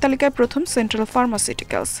দরবৃদ্ধি তালিকায় প্রথম সেন্ট্রাল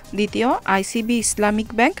ফার্মাসিউটিক্যালস, দ্বিতীয় আইসিবি ইসলামিক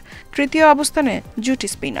ব্যাংক, তৃতীয় অবস্থানে জুটি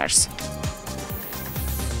স্পিনার্স।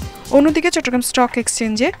 অন্যদিকে চট্টগ্রাম স্টক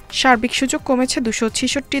এক্সচেঞ্জে সার্বিক সূচক কমেছে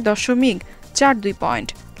 266.42 পয়েন্ট,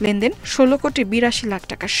 লেনদেন 16,82,00,000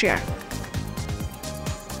 টাকার শেয়ার।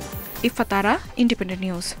 ইফাতারা, independent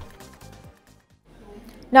news.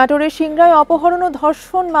 নাটোরের সিংড়ায় অপহরণ ও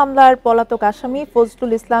ধর্ষণ মামলার পলাতক আসামি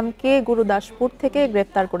ফজলুল ইসলামকে গুরুদাসপুর থেকে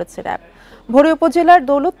গ্রেফতার করেছে র্যাব। ভোরে উপজেলার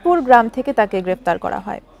দৌলতপুর গ্রাম থেকে তাকে গ্রেফতার করা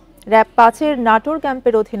হয়। র্যাব 5-এর নাটোর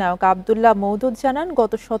ক্যাম্পের অধিনায়ক আবদুল্লাহ মওদুদ জানান,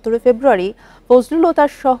 গত 17 ফেব্রুয়ারি ফজলুল ও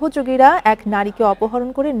তার সহযোগীরা এক নারীকে অপহরণ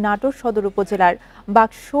করে নাটোর সদর উপজেলার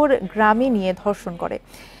বাক্সোর গ্রামে নিয়ে ধর্ষণ করে।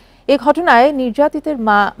 এ ঘটনায় নির্যাতিতের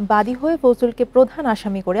মা বাদী হয়ে ফজলুলকে প্রধান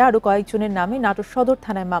আসামি করে আরও কয়েকজনের নামে নাটোর সদর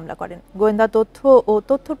থানায় মামলা করেন। গোয়েন্দা তথ্য ও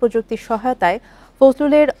তথ্য প্রযুক্তির সহায়তায়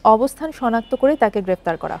ফজলুলের অবস্থান শনাক্ত করে তাকে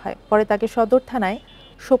গ্রেফতার করা হয়। পরে তাকে সদর থানায়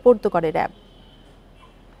সোপর্দ করে র্যাব।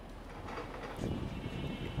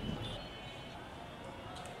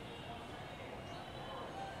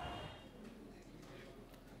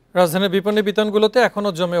 রাজধানীর বিপণী বিতানগুলোতে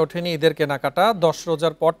এখনও জমে ওঠেনি ঈদের কেনাকাটা। 10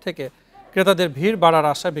 রোজার পর থেকে ক্রেতাদের ভিড় বাড়ার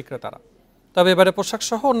আশায় বিক্রেতারা। তবে এবারে পোশাক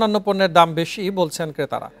সহ অন্যান্য পণ্যের দাম বেশি বলছেন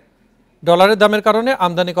ক্রেতারা। ডলারের দামের কারণে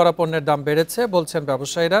আমদানি করা পণ্যের দাম বেড়েছে বলছেন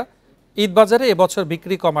ব্যবসায়ীরা। ঈদ বাজারে এবছর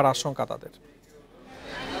বিক্রি কমার আশঙ্কা তাদের।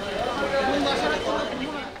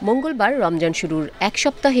 মঙ্গলবার রমজান শুরুর এক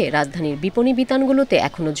সপ্তাহে রাজধানীর বিপণী বিতানগুলোতে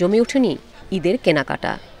এখনও জমে ওঠেনি ঈদের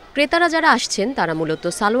কেনাকাটা। ক্রেতারা যারা আসছেন তারা মূলত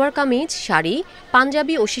সালোয়ার কামিজ, শাড়ি,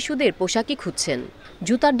 পাঞ্জাবি ও শিশুদের পোশাকই খুঁজছেন।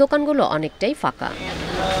 জুতার দোকানগুলো অনেকটাই ফাঁকা।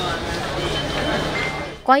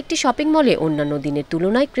 কয়েকটি শপিং মলে অন্যান্য দিনের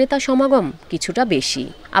তুলনায় ক্রেতা সমাগম কিছুটা বেশি,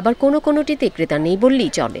 আবার কোনোটিতে ক্রেতা নেই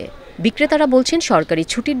বললেই চলে। বিক্রেতারা বলছেন সরকারি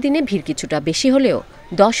ছুটির দিনে ভিড় কিছুটা বেশি হলেও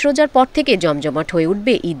 10 রোজার পর থেকে জমজমাট হয়ে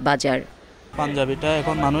উঠবে ঈদ বাজার। পাঞ্জাবিটা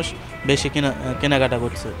এখন মানুষ বেশি কেনাকাটা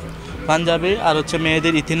করছে, পাঞ্জাবি আর হচ্ছে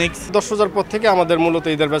মেয়েদের ইথিনিক্স। 10 রোজার পর থেকে আমাদের মূলত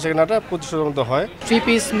ঈদের বেচা কেনাটা 25% মতো হয়। 3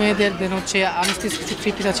 পিস মেয়েদের দেন হচ্ছে আনস্টিচ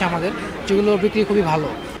 3 পিস আছে আমাদের, যেগুলো বিক্রি খুবই ভালো।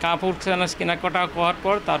 কাপড় কেনাকাটা করার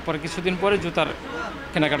পর তারপরে কিছুদিন পরে জুতার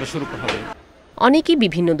কেনাকাটা শুরু হবে। অনেকেই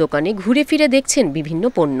বিভিন্ন দোকানে ঘুরে ফিরে দেখছেন বিভিন্ন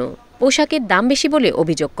পণ্য। পোশাকের দাম বেশি বলে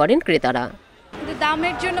অভিযোগ করেন ক্রেতারা।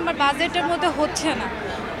 দামের জন্য আমার বাজেটের মধ্যে হচ্ছে না,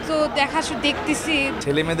 তো দেখতেছি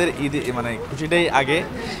ছেলে মেয়েদের ঈদ মানে খুশিটাই আগে,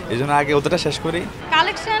 এই জন্য আগে ওটা শেষ করি।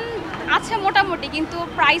 কালেকশন আছে মোটামুটি, কিন্তু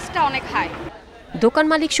প্রাইসটা অনেক হাই। দোকান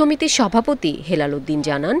মালিক সমিতির সভাপতি হেলাল উদ্দিন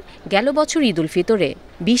জানান, গেল বছর ঈদ উল ফিতরে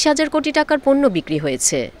 20,000 কোটি টাকার পণ্য বিক্রি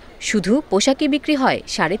হয়েছে। শুধু পোশাকই বিক্রি হয়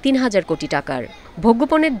 3,500 কোটি টাকার।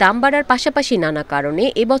 ভোগ্যপণ্যের দাম বাড়ার পাশাপাশি নানা কারণে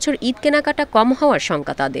এবছর ঈদ কেনাকাটা কম হওয়ার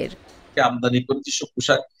শঙ্কা তাদের। আমদানি করে যেসব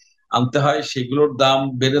পোশাক আনতে হয় সেগুলোর দাম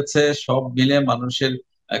বেড়েছে, সব মিলে মানুষের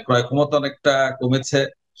ক্রয় ক্ষমতা অনেকটা কমেছে।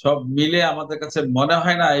 সব মিলে আমাদের কাছে মনে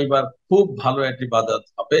হয় না এবার খুব ভালো একটি বাজার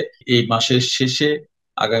হবে। এই মাসের শেষে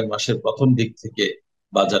আগামী মাসের প্রথম দিক থেকে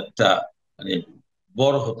বাজারটা মানে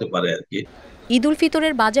বড় হতে পারে আর কি। ঈদ উল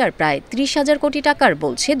ফিতরের বাজার প্রায় 30,000 কোটি টাকার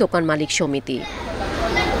বলছে দোকান মালিক সমিতি।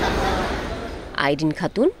 Irin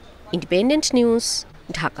Khatun, independent news,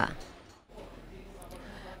 Dhaka.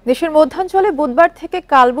 দেশের মধ্যাঞ্চলে বুধবার থেকে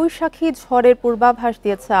কালবৈশাখী ঝড়ের পূর্বাভাস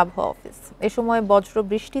দিয়েছে আবহাওয়া অফিস। এ সময় বজ্র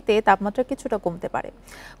বৃষ্টিতে তাপমাত্রা কিছুটা কমতে পারে।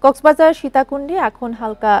 কক্সবাজার সীতাকুণ্ডে এখন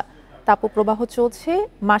হালকা তাপপ্রবাহ চলছে।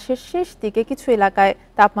 মাসের শেষ দিকে কিছু এলাকায়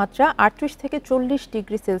তাপমাত্রা 38 থেকে 40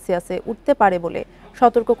 ডিগ্রি সেলসিয়াসে উঠতে পারে বলে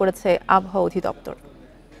সতর্ক করেছে আবহাওয়া অধিদপ্তর।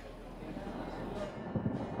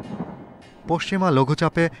 পশ্চিমা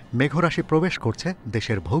লঘুচাপে মেঘরাশি প্রবেশ করছে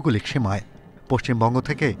দেশের ভৌগোলিক সীমায়। পশ্চিমবঙ্গ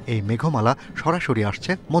থেকে এই মেঘমালা সরাসরি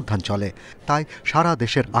আসছে মধ্যাঞ্চলে, তাই সারা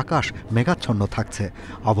দেশের আকাশ মেঘাচ্ছন্ন থাকছে।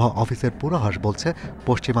 আবহাওয়া অফিসের পূর্বাভাস বলছে,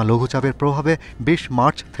 পশ্চিমা লঘুচাপের প্রভাবে 20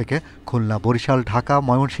 মার্চ থেকে খুলনা, বরিশাল, ঢাকা,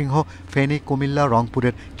 ময়মনসিংহ, ফেনী, কুমিল্লা,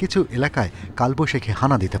 রংপুরের কিছু এলাকায় কালবৈশাখী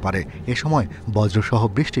হানা দিতে পারে। এ সময় বজ্রসহ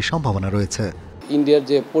বৃষ্টির সম্ভাবনা রয়েছে। ইন্ডিয়ার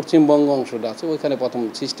যে পশ্চিমবঙ্গ অংশটা আছে ওইখানে প্রথম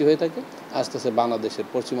সৃষ্টি হয়ে থাকে, আস্তে আস্তে বাংলাদেশের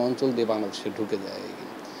পশ্চিম অঞ্চল দিয়ে বাংলাদেশে ঢুকে যায়।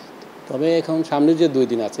 তবে এখন সামনে যে 2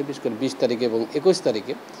 দিন আছে, বিশেষ করে 20 তারিখে এবং 21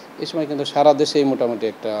 তারিখে, এই সময় কিন্তু সারা দেশেই মোটামুটি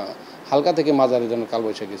একটা হালকা থেকে মাঝারি ধরনের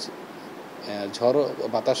কালবৈশাখী ঝড়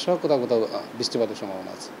বাতাস সহ কোথাও কোথাও বৃষ্টিপাতের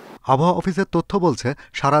সম্ভাবনা আছে। আবহাওয়া অফিসের তথ্য বলছে,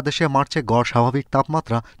 সারা দেশে মার্চে গড় স্বাভাবিক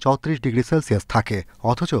তাপমাত্রা 34 ডিগ্রি সেলসিয়াস থাকে,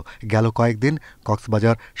 অথচ গেল কয়েকদিন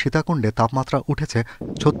কক্সবাজার, সীতাকুণ্ডে তাপমাত্রা উঠেছে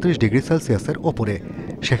 36 ডিগ্রি সেলসিয়াসের ওপরে।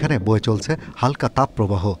 সেখানে বয়ে চলছে হালকা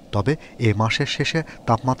তাপপ্রবাহ। তবে এ মাসের শেষে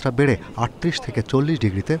তাপমাত্রা বেড়ে 38 থেকে 40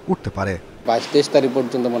 ডিগ্রিতে উঠতে পারে। 22-23 তারিখ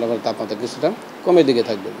পর্যন্ত মনে করেন তাপমাত্রা কিছুটা কমের দিকে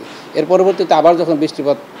থাকবে। এর পরবর্তীতে আবার যখন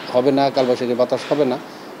বৃষ্টিপাত হবে না, কালবৈশাখী বাতাস হবে না,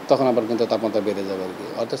 তখন আবার কিন্তু তাপমাত্রা বেড়ে যাবে আর কি।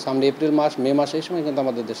 অর্থাৎ সামনে এপ্রিল মাস, মে মাস, এই সময় কিন্তু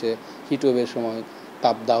আমাদের দেশে হিটওয়েভের সময়,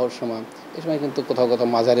 তাপদাহর সময়, এই সময় কিন্তু কোথাও কোথাও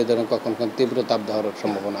মাঝারি ধরনের কখন তীব্র তাপদাহর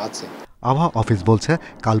সম্ভাবনা আছে। আবহাওয়া অফিস বলছে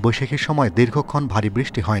কালবৈশাখীর সময় দীর্ঘক্ষণ ভারী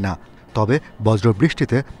বৃষ্টি হয় না, তবে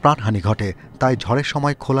বজ্রবৃষ্টিতে প্রাণহানি ঘটে। তাই ঝড়ের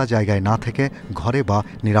সময় খোলা জায়গায় না থেকে ঘরে বা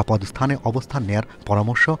নিরাপদ স্থানে অবস্থান নেয়ার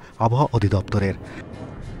পরামর্শ আবহাওয়া অধিদপ্তরের।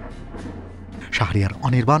 Shahriar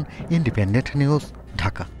Anirban, independent news,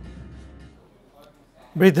 Dhaka.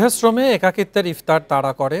 বৃদ্ধাশ্রমে একাকিত্বের ইফতার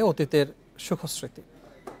তাড়া করে অতীতের সুখস্মৃতি।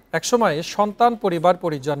 একসময় সন্তান, পরিবার,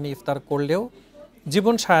 পরিজন নিয়ে ইফতার করলেও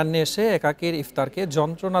জীবন সায়ান্নে এসে একাকীর ইফতারকে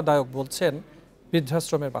যন্ত্রণাদায়ক বলছেন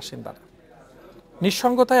বৃদ্ধাশ্রমের বাসিন্দারা।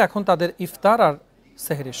 নিঃসঙ্গতায় এখন তাদের ইফতার আর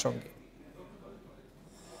সেহরির সঙ্গে।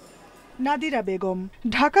 নাদিরা বেগম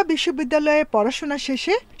ঢাকা বিশ্ববিদ্যালয়ে পড়াশোনা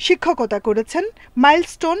শেষে শিক্ষকতা করেছেন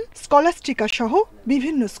মাইলস্টোন, স্কলাস্টিকা সহ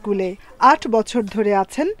বিভিন্ন স্কুলে। ৮ বছর ধরে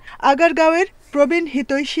আছেন আগারগাঁওয়ের প্রবীণ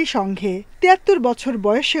হিতৈষী সংঘে। ৭৩ বছর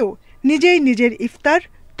বয়সেও নিজেই নিজের ইফতার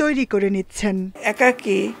তৈরি করে নিচ্ছেন।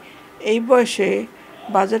 একাকী এই বয়সে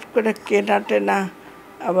বাজার করে কেনাটে না,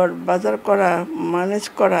 আবার বাজার করা, ম্যানেজ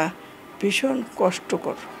করা ভীষণ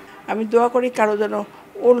কষ্টকর। আমি দোয়া করি কারো যেন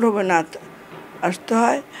ওল্ড হবে না আসতে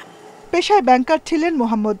হয়। পেশায় ব্যাংকার ছিলেন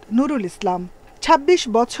মোহাম্মদ নুরুল ইসলাম। ২৬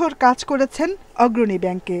 বছর কাজ করেছেন অগ্রণী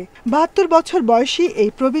ব্যাংকে। ৭২ বছর বয়সী এই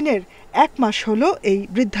প্রবীণের ১ মাস হলো এই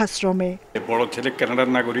বৃদ্ধাশ্রমে। বড় ছেলে কানাডার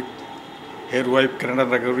নাগরিক, এর ওয়াইফ কানাডার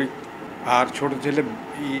নাগরিক, আর ছোট ছেলে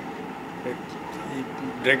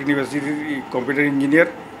ব্র্যাক ইউনিভার্সিটির কম্পিউটার ইঞ্জিনিয়ার।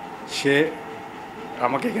 সে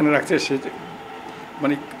আমাকে এখানে রাখছে, সে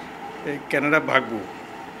মানে কানাডা ভাগবো,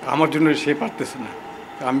 আমার জন্য সে পারতেছে না,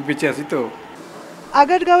 আমি বেঁচে আছি তো।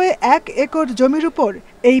 আগারগাঁওয়ে ১ একর জমির উপর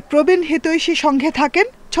এই প্রবীণ হিতৈষী সংঘে থাকেন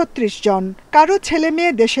 ৩৬ জন। কারো ছেলে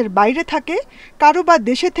মেয়ে দেশের বাইরে থাকে, কারো বা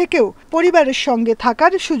দেশে থেকেও পরিবারের সঙ্গে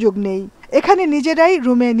থাকার সুযোগ নেই। এখানে নিজেরাই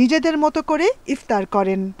রুমে নিজেদের মতো করে ইফতার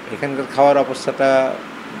করেন। এখানকার খাওয়ার অবস্থাটা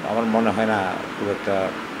আমার মনে হয় না খুব একটা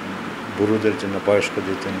বুড়োদের জন্য,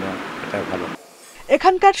 বয়স্কদের জন্য এটা ভালো।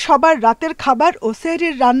 এখানকার সবার রাতের খাবার ও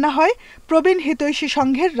সেহরির রান্না হয় প্রবীণ হিতৈষী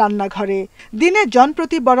সংঘের রান্নাঘরে। দিনে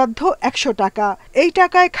জনপ্রতি বরাদ্দ ১০০ টাকা। এই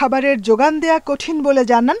টাকায় খাবারের যোগান দেয়া কঠিন বলে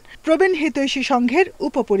জানান প্রবীণ হিতৈষী সংঘের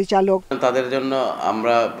উপপরিচালক। তাদের জন্য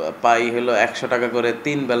আমরা পাই হলো ১০০ টাকা করে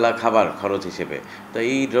 ৩ বেলা খাবার খরচ হিসেবে। তো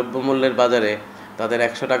এই দ্রব্যমূল্যের বাজারে তাদের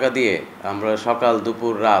 ১০০ টাকা দিয়ে আমরা সকাল,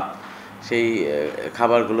 দুপুর, রাত সেই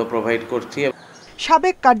খাবারগুলো প্রোভাইড করছি।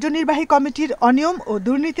 সাবেক কার্যনির্বাহী কমিটির অনিয়ম ও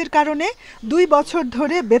দুর্নীতির কারণে ২ বছর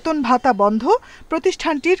ধরে বেতন ভাতা বন্ধ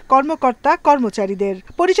প্রতিষ্ঠানটির কর্মকর্তা কর্মচারীদের।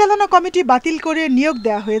 পরিচালনা কমিটি বাতিল করে নিয়োগ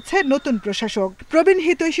দেওয়া হয়েছে নতুন প্রশাসক। প্রবীণ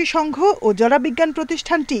হিতৈষী সংঘ ও জরাবিজ্ঞান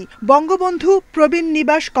প্রতিষ্ঠানটি বঙ্গবন্ধু প্রবীণ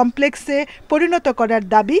নিবাস কমপ্লেক্সে পরিণত করার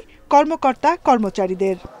দাবি কর্মকর্তা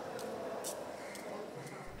কর্মচারীদের।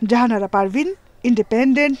 Jahanara Parvin,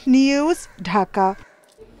 independent news, Dhaka.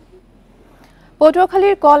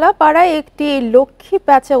 পটুয়াখালীর কলাপাড়ায় একটি লক্ষ্মী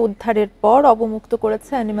প্যাঁচা উদ্ধারের পর অবমুক্ত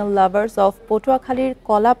করেছে অ্যানিম্যাল লাভার্স অফ পটুয়াখালীর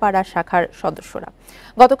কলাপাড়া শাখার সদস্যরা।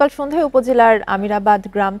 গতকাল সন্ধ্যায় উপজেলার আমিরাবাদ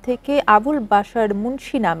গ্রাম থেকে আবুল বাশার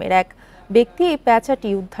মুন্সি নামের এক ব্যক্তি এই প্যাঁচাটি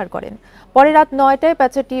উদ্ধার করেন। পরে রাত ৯টায়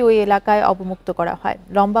প্যাঁচাটি ওই এলাকায় অবমুক্ত করা হয়।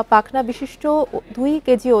 লম্বা পাখনা বিশিষ্ট ২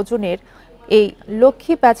 কেজি ওজনের এই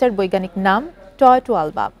লক্ষ্মী প্যাঁচার বৈজ্ঞানিক নাম টয়টো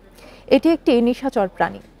আলবা। এটি একটি নিশাচর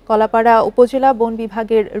প্রাণী। কলাপাড়া উপজেলা বন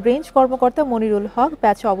বিভাগের রেঞ্জ কর্মকর্তা মনিরুল হক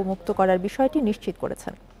প্যাঁচা অবমুক্ত করার বিষয়টি নিশ্চিত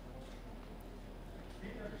করেছেন।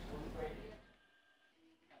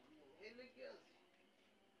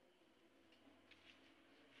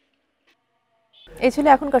 এই ছিল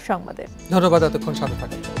এখনকার সংবাদে। ধন্যবাদ এতক্ষণ সাথে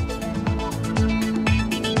থাকার জন্য।